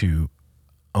allowed to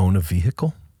own a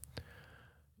vehicle.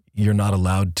 You're not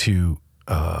allowed to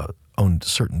own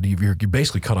you're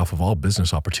basically cut off of all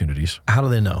business opportunities. How do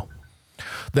they know?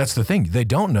 That's the thing. They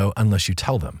don't know unless you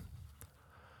tell them.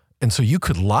 And so you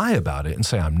could lie about it and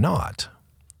say, I'm not.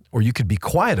 Or you could be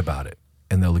quiet about it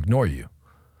and they'll ignore you.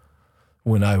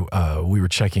 When we were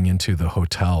checking into the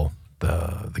hotel,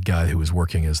 the guy who was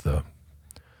working as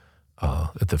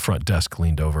at the front desk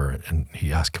leaned over and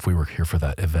he asked if we were here for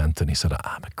that event. And he said,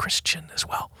 I'm a Christian as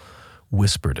well.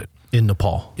 Whispered it. In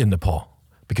Nepal.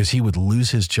 Because he would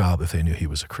lose his job if they knew he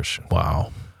was a Christian.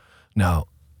 Wow. Now,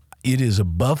 it is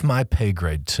above my pay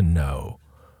grade to know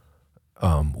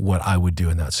what I would do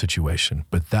in that situation.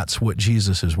 But that's what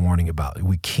Jesus is warning about.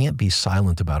 We can't be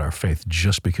silent about our faith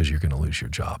just because you're going to lose your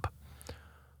job.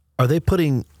 Are they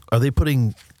putting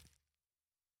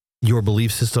your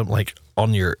belief system like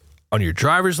on your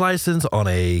driver's license,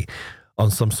 on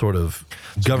some sort of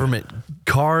government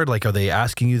card? Like, are they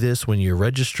asking you this when you're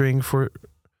registering for?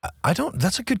 I don't.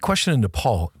 That's a good question in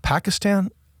Nepal. Pakistan,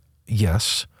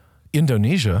 yes.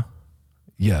 Indonesia,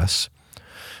 yes.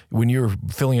 When you're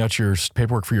filling out your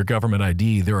paperwork for your government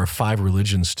ID, there are 5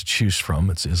 religions to choose from.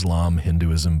 It's Islam,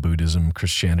 Hinduism, Buddhism,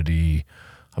 Christianity.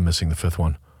 I'm missing the 5th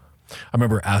one. I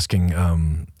remember asking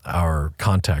our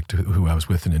contact who I was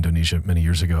with in Indonesia many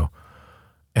years ago,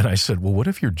 and I said, well, what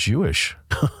if you're Jewish?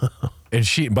 And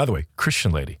she, by the way,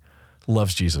 Christian lady,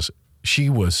 loves Jesus. She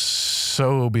was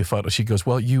so befuddled. She goes,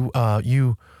 well, you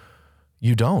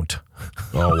don't.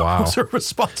 Oh, wow. Was her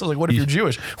response. I was like, what if you're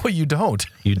Jewish? Well, you don't.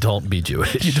 You don't be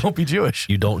Jewish. You don't be Jewish.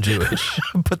 You don't Jewish.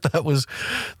 But that was,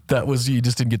 you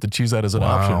just didn't get to choose that as an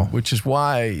option, which is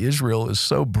why Israel is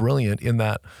so brilliant in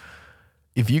that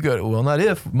if you go, well, not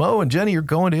if, Mo and Jenny, you're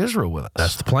going to Israel with us.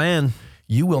 That's the plan.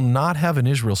 You will not have an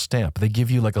Israel stamp. They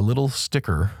give you like a little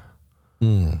sticker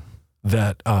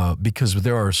that, because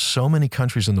there are so many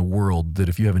countries in the world that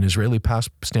if you have an Israeli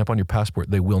stamp on your passport,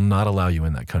 they will not allow you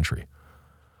in that country.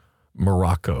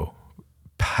 Morocco,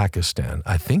 Pakistan,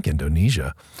 I think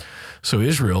Indonesia. So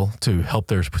Israel, to help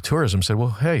their tourism, said, well,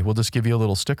 hey, we'll just give you a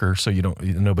little sticker so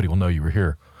nobody will know you were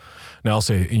here. Now I'll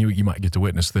say, and you might get to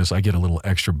witness this, I get a little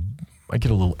extra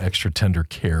tender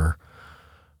care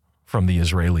from the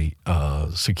Israeli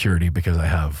security because I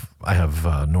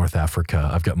have North Africa,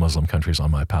 I've got Muslim countries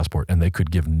on my passport, and they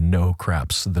could give no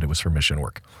craps that it was for mission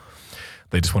work.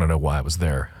 They just want to know why I was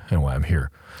there and why I'm here.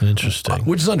 Interesting.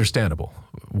 Which is understandable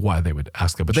why they would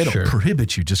ask that, but they don't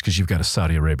prohibit you just because you've got a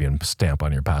Saudi Arabian stamp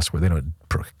on your passport. They don't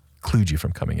preclude you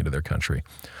from coming into their country,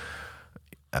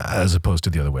 as opposed to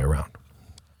the other way around.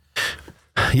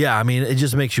 Yeah, I mean, it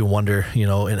just makes you wonder,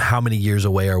 and how many years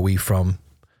away are we from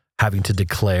having to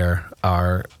declare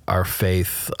our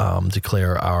faith,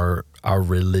 declare our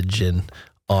religion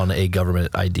on a government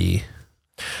ID?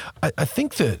 I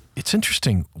think that it's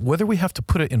interesting whether we have to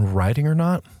put it in writing or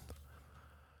not.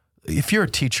 If you're a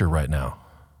teacher right now,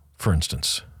 for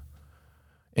instance,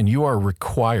 and you are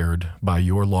required by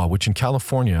your law, which in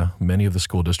California, many of the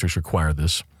school districts require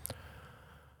this,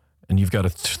 and you've got a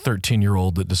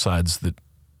 13-year-old that decides that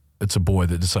it's a boy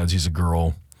that decides he's a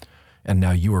girl, and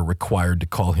now you are required to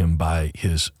call him by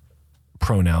his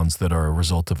pronouns that are a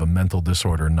result of a mental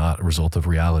disorder, not a result of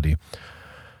reality.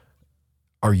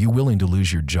 Are you willing to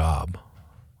lose your job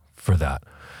for that?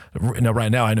 Now,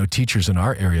 right now, I know teachers in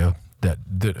our area that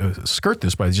skirt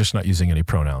this by just not using any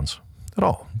pronouns at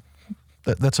all.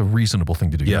 That's a reasonable thing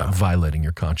to do. Yeah. You're not violating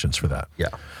your conscience for that. Yeah.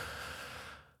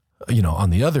 On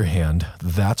the other hand,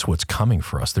 that's what's coming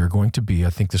for us. There are going to be,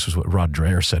 I think this is what Rod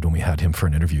Dreher said when we had him for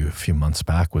an interview a few months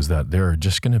back, was that there are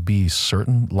just going to be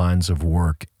certain lines of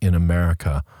work in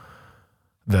America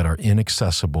that are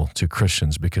inaccessible to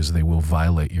Christians because they will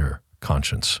violate your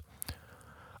conscience.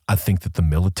 I think that the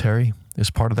military is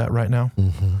part of that right now.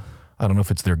 Mm-hmm. I don't know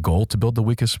if it's their goal to build the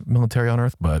weakest military on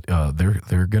earth, but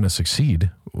they're going to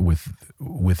succeed with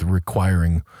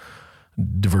requiring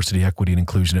diversity, equity, and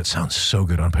inclusion. It sounds so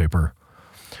good on paper,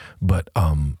 but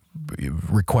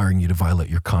requiring you to violate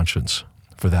your conscience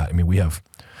for that. I mean, we have,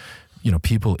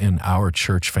 people in our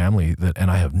church family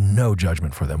and I have no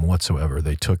judgment for them whatsoever.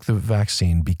 They took the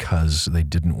vaccine because they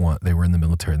were in the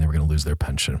military and they were going to lose their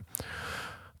pension.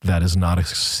 That is not a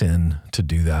sin to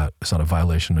do that. It's not a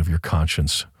violation of your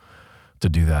conscience to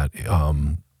do that.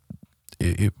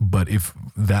 But if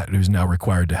that is now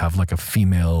required to have like a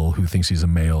female who thinks he's a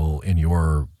male in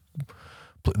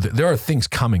there are things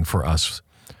coming for us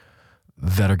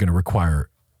that are going to require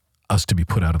us to be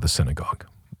put out of the synagogue.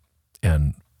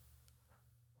 And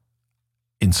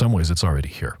in some ways it's already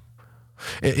here.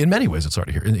 In many ways it's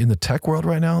already here. In the tech world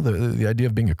right now, the idea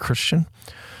of being a Christian,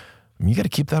 you got to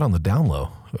keep that on the down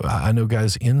low. I know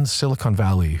guys in Silicon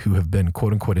Valley who have been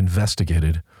quote unquote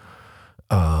investigated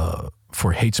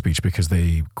for hate speech because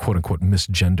they quote unquote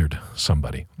misgendered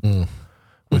somebody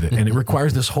with it. And it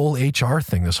requires this whole HR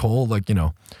thing, this whole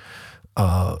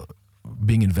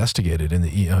being investigated. And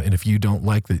and if you don't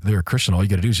like that they're a Christian, all you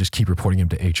got to do is just keep reporting him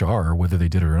to HR, whether they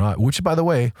did it or not, which by the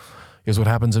way is what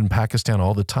happens in Pakistan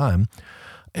all the time.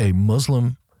 A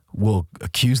Muslim will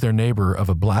accuse their neighbor of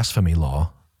a blasphemy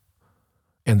law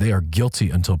and they are guilty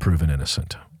until proven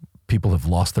innocent. People have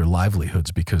lost their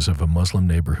livelihoods because of a Muslim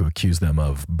neighbor who accused them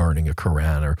of burning a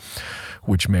Quran,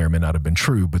 which may or may not have been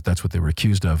true, but that's what they were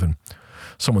accused of. And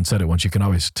Someone said it once, you can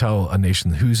always tell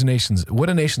what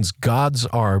a nation's gods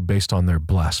are based on their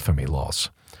blasphemy laws.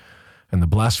 And the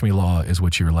blasphemy law is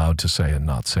what you're allowed to say and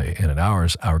not say. And in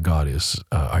ours, our God is,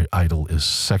 our idol is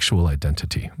sexual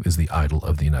identity, is the idol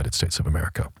of the United States of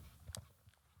America.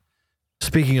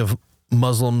 Speaking of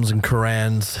Muslims and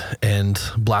Qurans and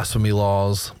blasphemy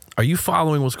laws, are you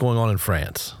following what's going on in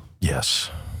France?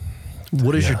 Yes.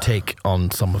 What is your take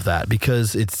on some of that?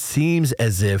 Because it seems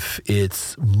as if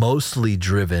it's mostly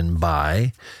driven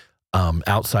by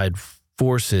outside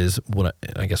forces. What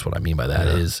I mean by that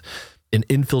is an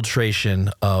infiltration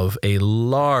of a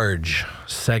large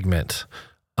segment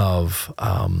of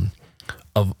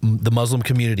the Muslim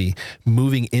community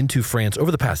moving into France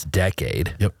over the past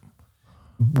decade. Yep.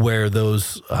 Where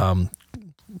those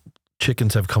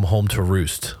chickens have come home to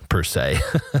roost, per se.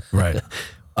 Right.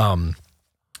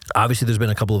 Obviously, there's been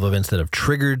a couple of events that have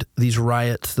triggered these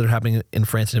riots that are happening in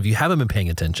France. And if you haven't been paying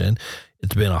attention,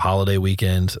 it's been a holiday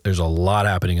weekend. There's a lot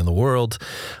happening in the world.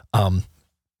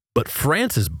 But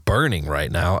France is burning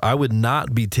right now. I would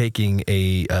not be taking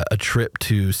a trip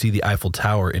to see the Eiffel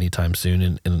Tower anytime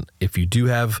soon. And if you do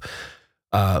have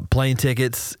plane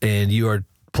tickets and you are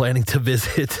planning to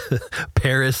visit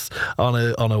Paris on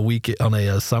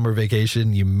a summer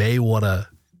vacation, you may want to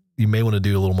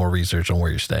do a little more research on where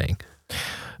you're staying.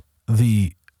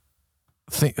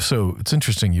 So it's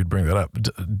interesting you'd bring that up.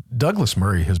 Douglas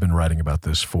Murray has been writing about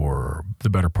this for the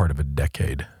better part of a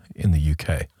decade in the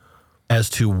UK. As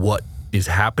to what is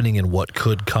happening and what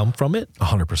could come from it?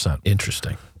 100%.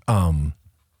 Interesting.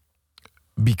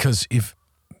 Because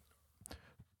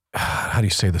how do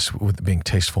you say this with being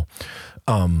tasteful?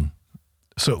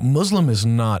 So Muslim is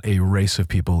not a race of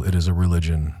people. It is a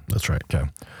religion. That's right. Okay.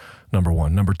 Number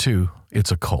one. Number two,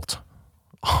 it's a cult.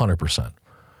 100%.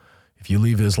 If you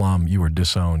leave Islam, you are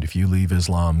disowned. If you leave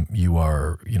Islam, you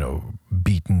are,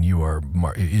 beaten.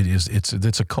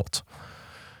 It's a cult.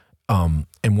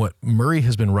 And what Murray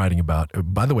has been writing about,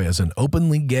 by the way, as an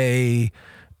openly gay,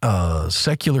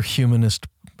 secular humanist.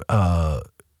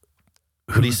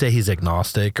 Would he say he's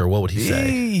agnostic, or what would he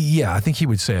say? Yeah, I think he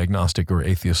would say agnostic or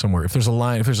atheist somewhere. If there's a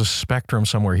line, if there's a spectrum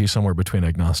somewhere, he's somewhere between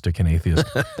agnostic and atheist.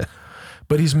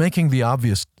 But he's making the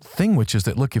obvious thing, which is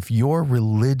that, look, if your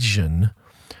religion,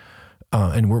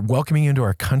 and we're welcoming you into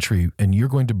our country, and you're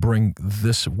going to bring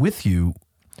this with you,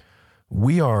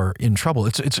 we are in trouble.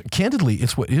 It's candidly,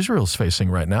 it's what Israel's facing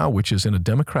right now, which is in a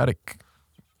democratic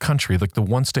country, like the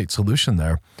one-state solution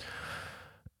there.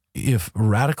 If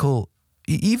radical,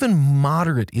 even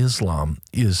moderate Islam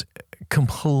is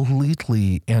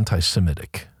completely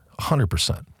anti-Semitic,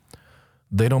 100%.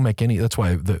 They don't make any, that's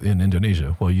why in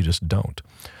Indonesia, well, you just don't.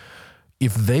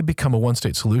 If they become a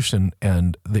one-state solution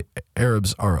and the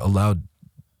Arabs are allowed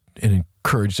and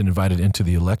encouraged and invited into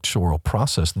the electoral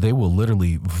process, they will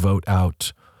literally vote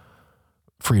out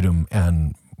freedom,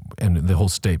 and the whole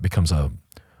state becomes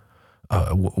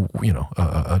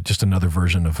just another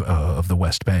version of the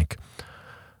West Bank.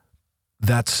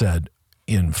 That said,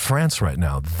 in France right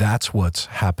now, that's what's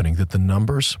happening, that the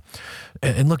numbers,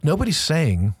 and look, nobody's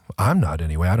saying, I'm not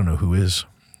anyway, I don't know who is,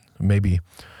 maybe,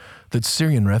 that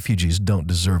Syrian refugees don't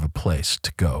deserve a place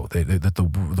to go, that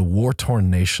the war-torn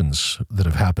nations that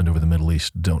have happened over the Middle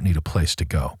East don't need a place to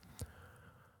go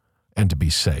and to be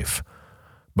safe.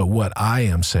 But what I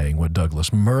am saying, what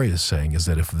Douglas Murray is saying, is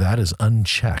that if that is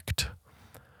unchecked,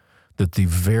 that the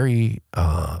very,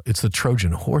 it's the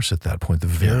Trojan horse at that point, the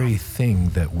very thing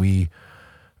that we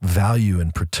value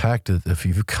and protect, if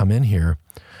you come in here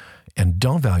and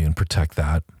don't value and protect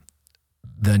that,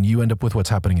 then you end up with what's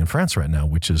happening in France right now,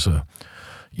 which is a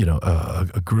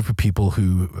group of people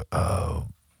who,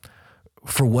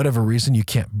 for whatever reason, you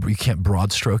can't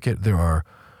broad stroke it. There are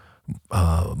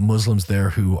Muslims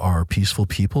there who are peaceful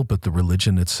people, but the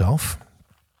religion itself,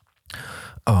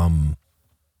 what's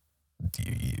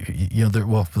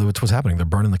happening? They're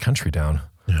burning the country down.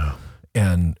 Yeah,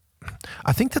 and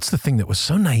I think that's the thing that was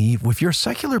so naive. If you're a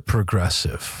secular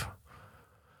progressive,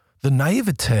 the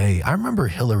naivete, I remember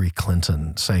Hillary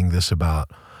Clinton saying this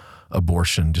about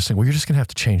abortion, just saying, well, you're just going to have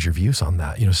to change your views on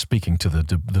that, speaking to the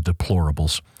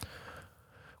deplorables,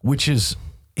 which is,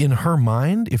 in her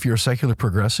mind, if you're a secular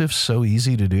progressive, so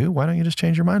easy to do. Why don't you just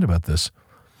change your mind about this?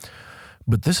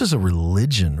 But this is a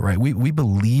religion, right? We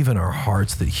believe in our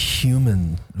hearts that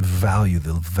human value,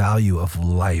 the value of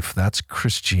life, that's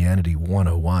Christianity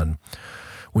 101.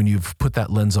 When you've put that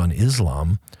lens on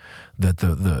Islam, that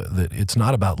that it's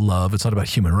not about love, it's not about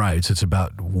human rights, it's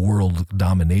about world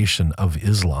domination of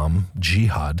Islam,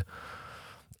 jihad,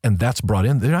 and that's brought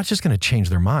in. They're not just going to change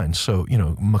their minds. So,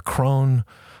 Macron,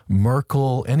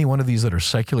 Merkel, any one of these that are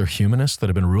secular humanists that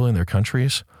have been ruling their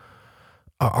countries,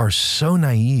 are so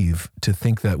naive to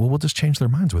think that, well, we'll just change their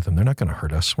minds with them. They're not going to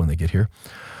hurt us when they get here.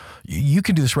 You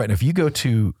can do this right now. If you go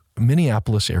to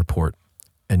Minneapolis Airport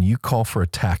and you call for a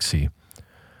taxi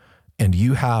and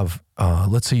you have,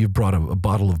 let's say you've brought a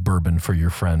bottle of bourbon for your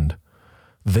friend,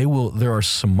 there are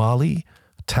Somali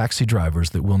taxi drivers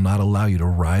that will not allow you to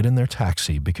ride in their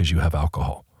taxi because you have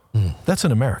alcohol. That's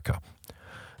in America.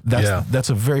 That's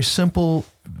a very simple,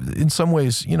 in some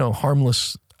ways,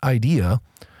 harmless idea,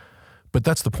 but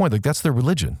that's the point. Like, that's their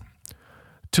religion,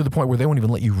 to the point where they won't even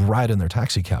let you ride in their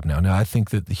taxi cab now. Now, I think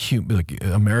that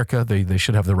America, they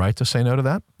should have the right to say no to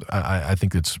that. I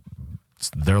think it's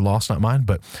their loss, not mine.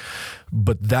 But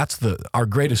that's our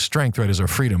greatest strength, right, is our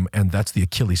freedom, and that's the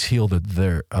Achilles heel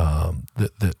that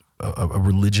a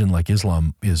religion like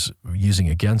Islam is using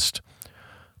against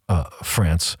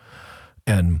France.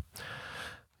 And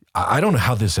I don't know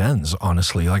how this ends,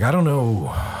 honestly. Like, I don't know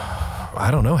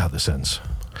how this ends.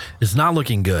 It's not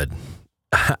looking good.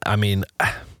 I mean,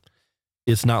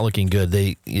 it's not looking good.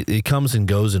 It comes and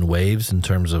goes in waves in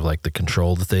terms of like the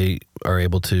control that they are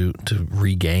able to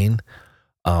regain.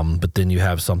 But then you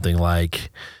have something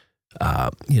like,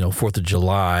 4th of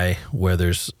July, where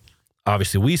there's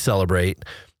obviously we celebrate,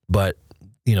 but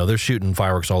they're shooting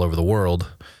fireworks all over the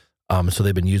world. So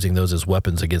they've been using those as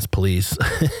weapons against police.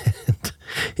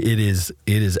 It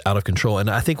is out of control. And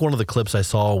I think one of the clips I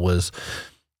saw was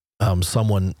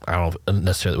someone, I don't know if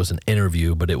necessarily it was an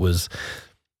interview, but it was,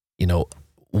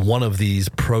 one of these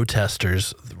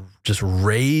protesters just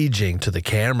raging to the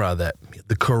camera that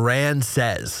the Quran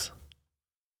says,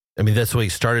 I mean, that's the way he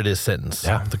started his sentence.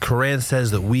 Yeah. The Quran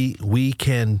says that we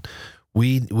can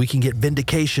get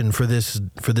vindication for this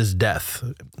death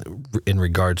in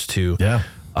regards to,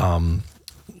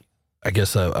 I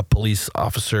guess a police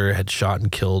officer had shot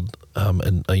and killed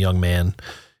a young man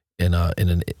in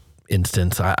an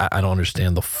instance. I don't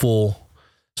understand the full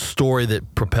story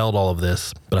that propelled all of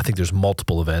this, but I think there's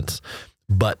multiple events.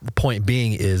 But the point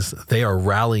being is they are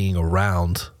rallying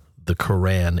around the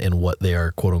Quran and what they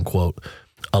are, quote unquote,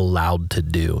 allowed to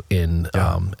do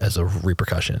as a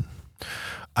repercussion.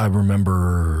 I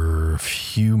remember a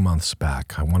few months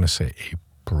back, I want to say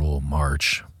April,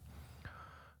 March,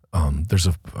 there's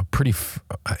a pretty,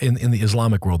 in the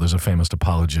Islamic world, there's a famous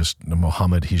apologist,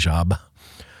 Muhammad Hijab,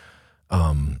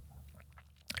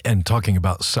 and talking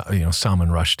about, Salman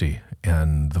Rushdie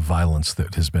and the violence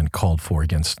that has been called for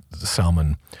against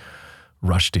Salman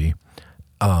Rushdie.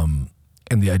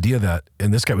 And the idea that,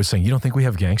 and this guy was saying, you don't think we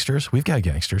have gangsters? We've got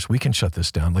gangsters. We can shut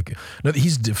this down. Like, no,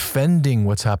 he's defending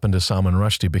what's happened to Salman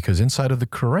Rushdie because inside of the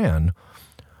Quran,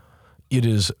 it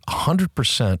is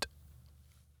 100%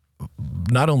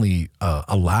 not only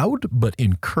allowed, but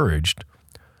encouraged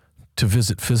to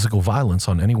visit physical violence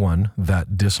on anyone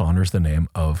that dishonors the name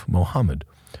of Muhammad.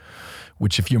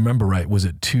 Which, if you remember right, was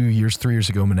it 3 years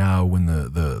ago now when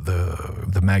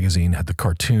the magazine had the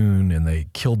cartoon and they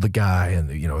killed the guy and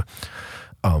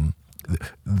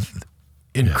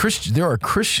there are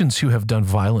Christians who have done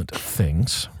violent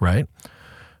things, right?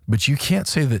 But you can't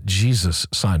say that Jesus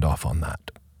signed off on that.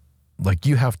 Like,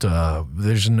 you have to,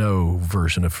 there's no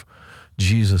version of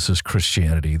Jesus's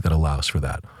Christianity that allows for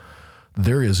that.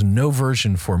 There is no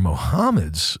version for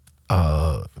Muhammad's,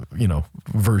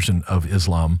 version of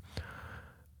Islam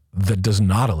that does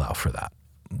not allow for that.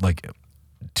 Like,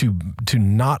 to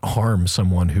not harm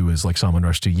someone who is like Salman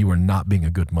Rushdie, you are not being a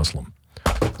good Muslim.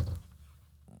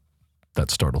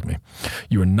 That startled me.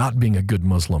 You are not being a good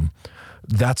Muslim.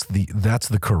 That's the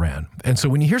Quran. And so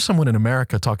when you hear someone in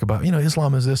America talk about,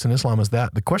 Islam is this and Islam is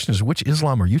that, the question is, which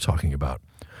Islam are you talking about?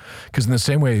 Because in the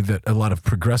same way that a lot of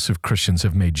progressive Christians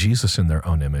have made Jesus in their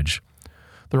own image,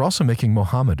 they're also making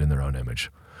Muhammad in their own image.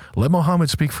 Let Muhammad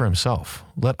speak for himself.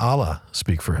 Let Allah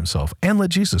speak for himself. And let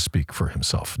Jesus speak for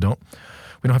himself. We don't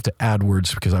have to add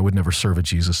words, because I would never serve a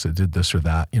Jesus that did this or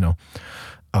that,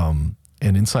 And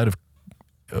inside of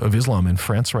Islam in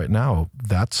France right now,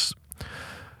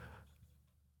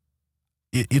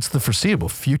 it's the foreseeable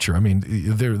future. I mean,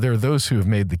 there are those who have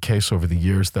made the case over the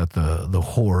years that the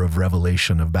whore of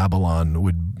Revelation of Babylon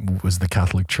was the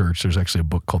Catholic Church. There's actually a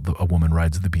book called A Woman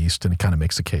Rides the Beast, and it kind of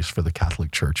makes a case for the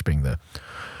Catholic Church being the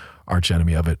arch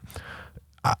enemy of it.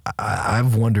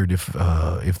 I've wondered if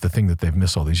the thing that they've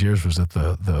missed all these years was that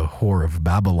the whore of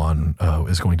Babylon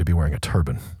is going to be wearing a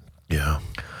turban. Yeah.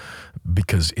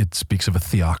 Because it speaks of a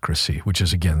theocracy, which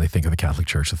is, again, they think of the Catholic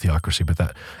Church, a theocracy, but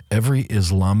that every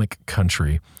Islamic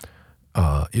country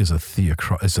is a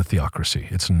theocracy.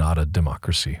 It's not a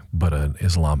democracy, but an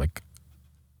Islamic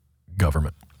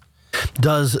government.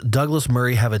 Does Douglas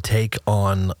Murray have a take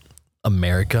on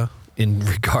America in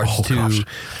regards to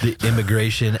the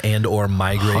immigration and or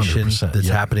migration that's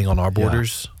happening on our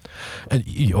borders. Yeah. And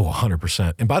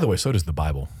 100%. And by the way, so does the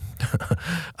Bible.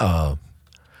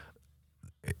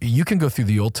 You can go through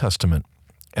the Old Testament,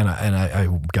 and I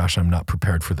gosh, I'm not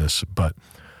prepared for this, but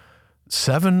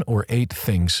 7 or 8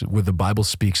 things where the Bible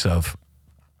speaks of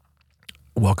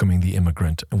welcoming the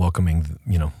immigrant and welcoming,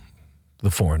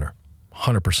 the foreigner.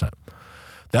 100%.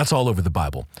 That's all over the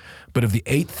Bible. But of the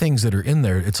 8 things that are in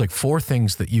there, it's like 4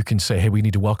 things that you can say, hey, we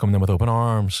need to welcome them with open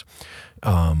arms.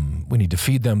 We need to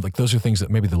feed them. Like those are things that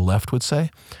maybe the left would say.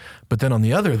 But then on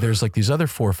the other, there's like these other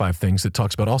 4 or 5 things that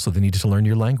talks about also they need to learn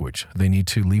your language. They need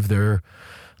to leave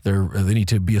they need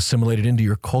to be assimilated into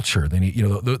your culture. They need,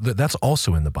 that's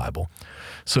also in the Bible.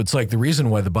 So it's like the reason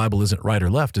why the Bible isn't right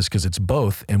or left is because it's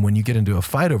both. And when you get into a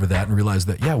fight over that and realize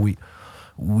that,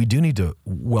 we do need to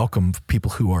welcome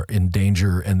people who are in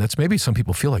danger. And that's maybe some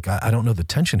people feel like, I don't know the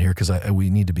tension here because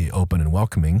we need to be open and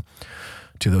welcoming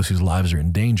to those whose lives are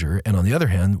in danger. And on the other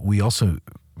hand, we also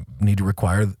need to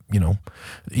require,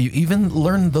 even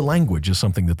learn the language is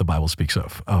something that the Bible speaks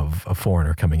of a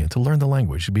foreigner coming in, to learn the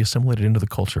language, to be assimilated into the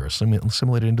culture,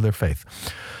 assimilated into their faith.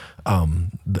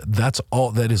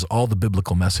 That is all the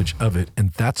biblical message of it.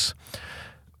 And that's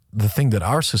the thing that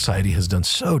our society has done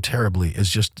so terribly is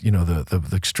just,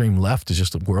 the extreme left is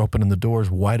just, we're opening the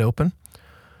doors wide open.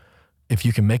 If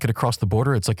you can make it across the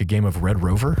border, it's like a game of Red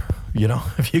Rover,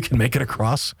 if you can make it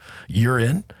across, you're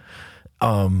in.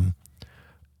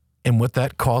 And what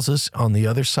that causes on the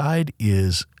other side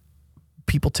is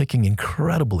people taking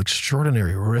incredible,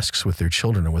 extraordinary risks with their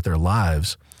children and with their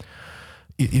lives.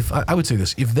 If I would say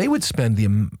this, if they would spend the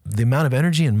amount of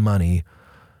energy and money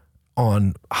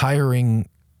on hiring,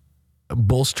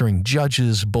 bolstering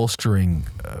judges, bolstering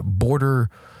border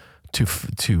to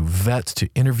vets, to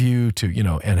interview,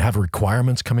 and have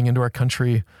requirements coming into our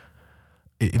country,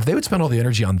 if they would spend all the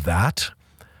energy on that,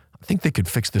 I think they could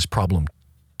fix this problem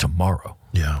tomorrow.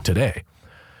 Today.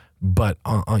 But,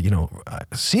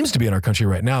 it seems to be in our country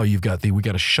right now, you've got we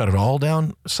got to shut it all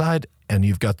down side, and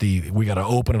you've got we got to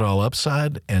open it all up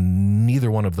side, and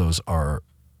neither one of those are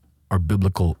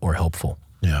biblical or helpful.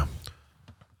 Yeah.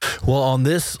 Well, on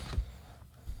this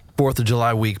 4th of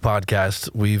July week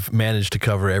podcast, we've managed to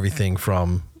cover everything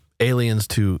from aliens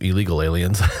to illegal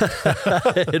aliens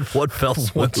in one fell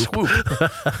swoop.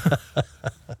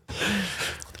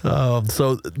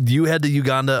 So you head to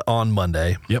Uganda on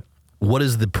Monday. Yep. What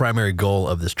is the primary goal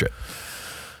of this trip?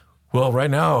 Well,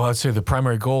 right now, I'd say the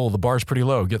primary goal, the bar's pretty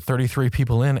low. Get 33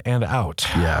 people in and out.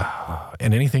 Yeah.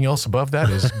 And anything else above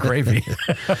that is gravy,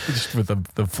 just with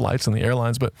the flights and the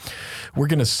airlines. But we're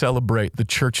going to celebrate the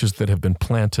churches that have been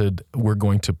planted. We're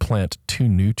going to plant 2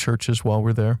 new churches while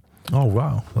we're there. Oh,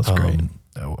 wow. That's great.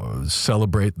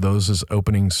 Celebrate those as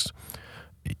openings.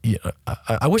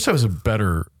 I wish I was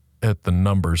better at the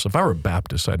numbers. If I were a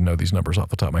Baptist, I'd know these numbers off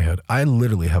the top of my head. I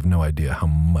literally have no idea how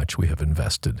much we have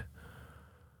invested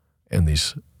in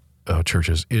these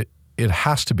churches. It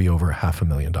has to be over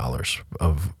 $500,000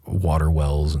 of water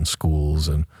wells and schools.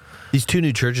 And these 2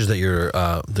 new churches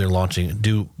that they're launching,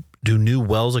 do new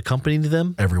wells accompany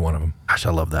them? Every one of them. Gosh,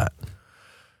 I love that.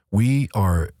 We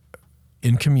are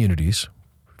in communities.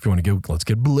 If you want to let's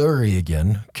get blurry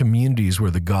again. Communities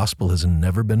where the gospel has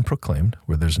never been proclaimed,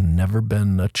 where there's never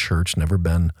been a church, never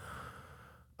been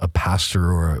a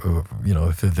pastor, or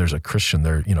if there's a Christian,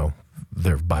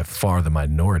 they're by far the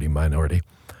minority.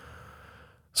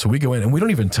 So we go in and we don't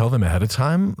even tell them ahead of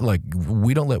time. Like,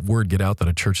 we don't let word get out that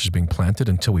a church is being planted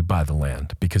until we buy the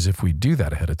land. Because if we do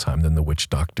that ahead of time, then the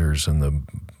witch doctors and the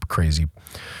crazy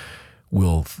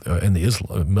and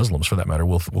the Muslims for that matter,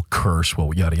 will curse,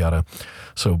 yada, yada.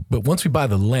 So, but once we buy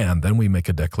the land, then we make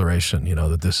a declaration,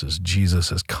 that this is Jesus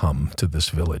has come to this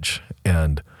village.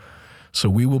 And so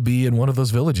we will be in one of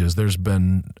those villages. We'll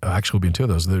be in 2 of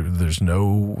those. There was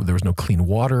no clean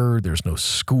water. There's no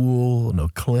school, no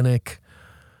clinic,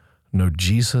 no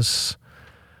Jesus.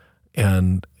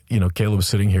 And, Caleb was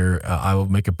sitting here. I will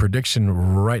make a prediction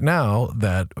right now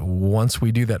that once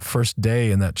we do that first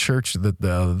day in that church,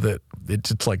 that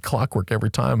it's like clockwork every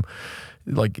time.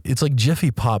 Like, it's like Jiffy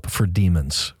Pop for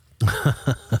demons.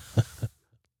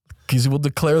 Because we'll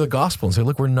declare the gospel and say,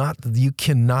 look, you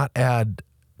cannot add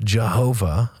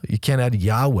Jehovah, you can't add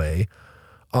Yahweh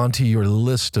onto your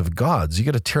list of gods. You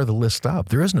got to tear the list up.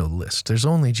 There is no list. There's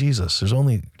only Jesus. There's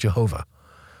only Jehovah.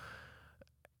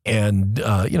 And,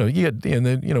 you get, and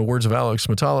then, words of Alex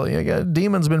Matala, you got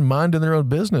demons been minding their own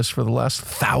business for the last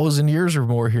 1,000 years or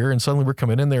more here. And suddenly we're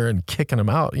coming in there and kicking them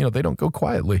out. They don't go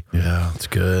quietly. Yeah, that's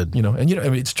good.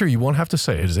 It's true. You won't have to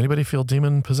say, does anybody feel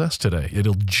demon possessed today?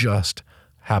 It'll just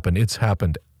happen. It's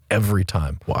happened every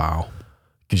time. Wow.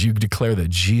 because you declare that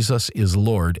Jesus is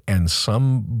Lord, and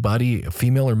somebody,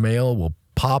 female or male, will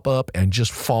pop up and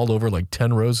just fall over like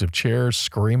 10 rows of chairs,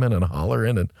 screaming and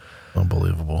hollering, and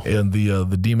unbelievable. And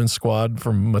the demon squad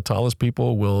from Matala's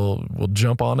people will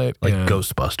jump on it like and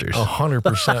Ghostbusters.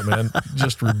 100%, man,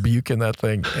 just rebuking that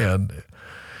thing.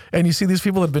 And you see these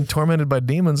people that have been tormented by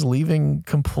demons leaving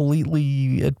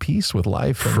completely at peace with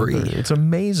life. Free. It's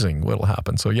amazing what'll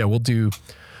happen. So yeah, we'll do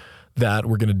that.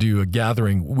 We're going to do a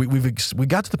gathering. We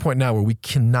got to the point now where we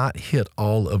cannot hit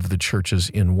all of the churches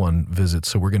in one visit.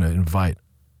 So we're going to invite,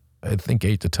 I think,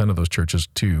 8 to 10 of those churches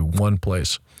to one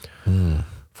place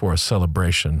for a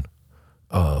celebration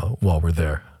while we're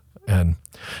there. And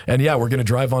yeah, we're going to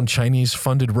drive on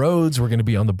Chinese-funded roads. We're going to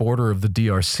be on the border of the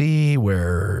DRC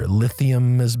where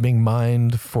lithium is being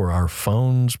mined for our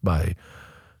phones by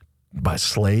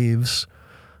slaves.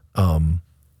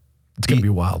 It's going to be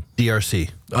wild. DRC.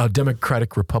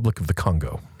 Democratic Republic of the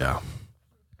Congo.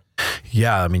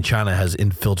 Yeah, I mean, China has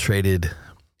infiltrated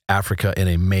Africa in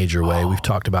a major way. We've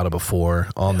talked about it before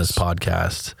on this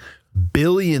podcast.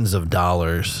 Billions of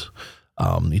dollars.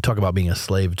 You talk about being a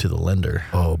slave to the lender.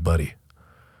 Oh, buddy.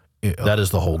 That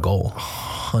is the whole goal.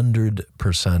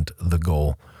 100% the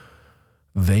goal.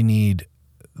 They need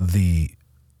the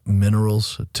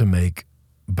minerals to make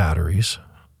batteries,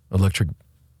 electric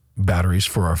batteries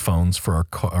for our phones, for our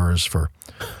cars,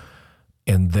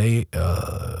 and they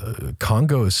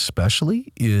Congo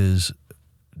especially is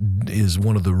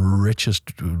one of the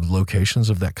richest locations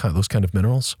of those kind of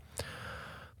minerals.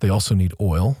 They also need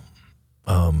oil,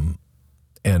 and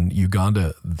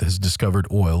Uganda has discovered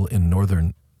oil in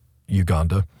northern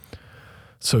Uganda.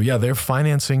 So yeah, they're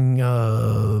financing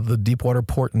the deepwater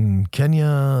port in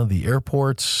Kenya, the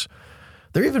airports.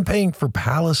 They're even paying for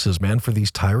palaces, man, for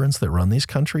these tyrants that run these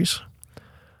countries.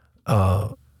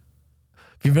 If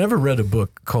you've ever read a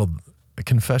book called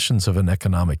Confessions of an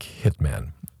Economic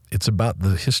Hitman, it's about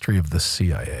the history of the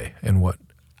CIA and what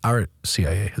our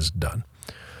CIA has done.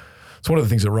 It's one of the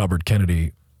things that Robert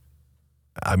Kennedy,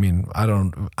 I mean, I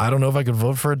don't know if I could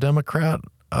vote for a Democrat.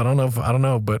 I don't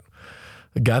know, but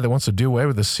the guy that wants to do away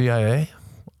with the CIA,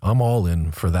 I'm all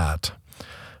in for that.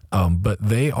 But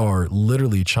they are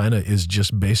literally, China is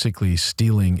just basically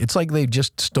stealing. It's like they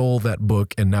just stole that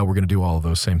book, and now we're going to do all of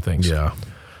those same things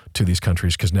to these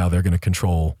countries, because now they're going to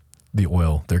control the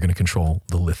oil. They're going to control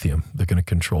the lithium. They're going to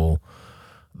control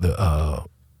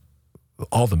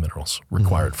all the minerals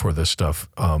required for this stuff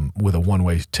with a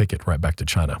one-way ticket right back to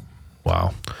China.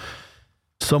 Wow.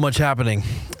 So much happening,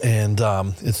 and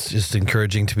it's just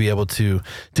encouraging to be able to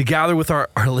gather with our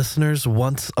listeners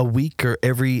once a week or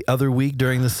every other week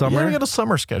during the summer. Yeah, we got a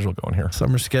summer schedule going here.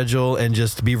 Summer schedule, and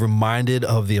just to be reminded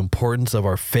of the importance of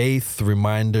our faith, the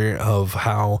reminder of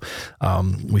how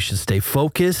we should stay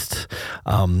focused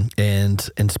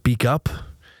and speak up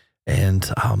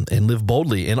and live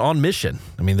boldly and on mission.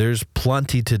 I mean, there's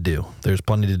plenty to do.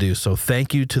 So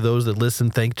thank you to those that listen.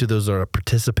 Thank you to those that are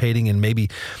participating and maybe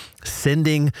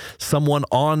sending someone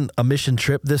on a mission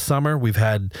trip this summer. We've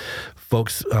had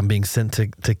folks being sent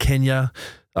to Kenya,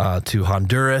 to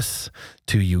Honduras,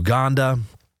 to Uganda,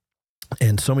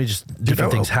 and so many just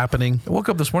different things happening. I woke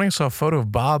up this morning and saw a photo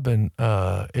of Bob and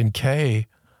Kay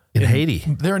in Haiti.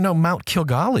 Mount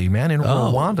Kilgali, man, in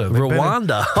Rwanda.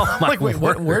 Rwanda. Oh my wait,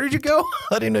 where did you go?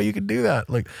 I didn't know you could do that.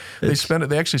 Like they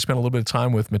actually spent a little bit of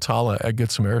time with Matala at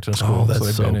Good Samaritan School. Oh, that's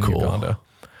they've been in Uganda.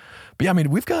 But yeah, I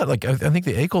mean, we've got I think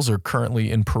the Ackles are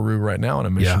currently in Peru right now on a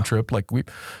mission trip.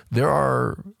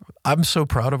 I'm so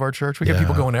proud of our church. We got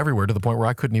people going everywhere to the point where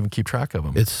I couldn't even keep track of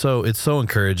them. It's so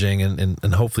encouraging,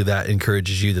 and hopefully that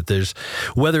encourages you that there's,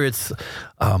 whether it's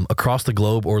across the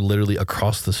globe or literally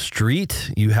across the street,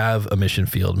 you have a mission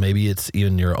field. Maybe it's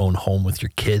even your own home with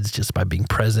your kids, just by being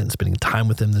present and spending time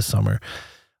with them this summer.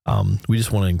 We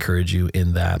just want to encourage you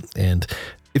in that. And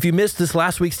if you missed this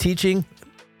last week's teaching,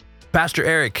 Pastor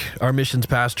Eric, our missions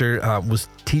pastor, was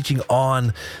teaching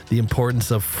on the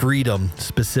importance of freedom,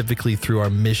 specifically through our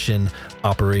mission,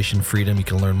 Operation Freedom. You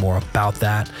can learn more about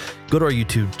that. Go to our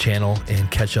YouTube channel and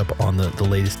catch up on the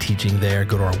latest teaching there.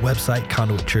 Go to our website,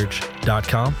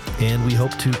 conduitchurch.com, and we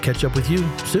hope to catch up with you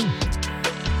soon.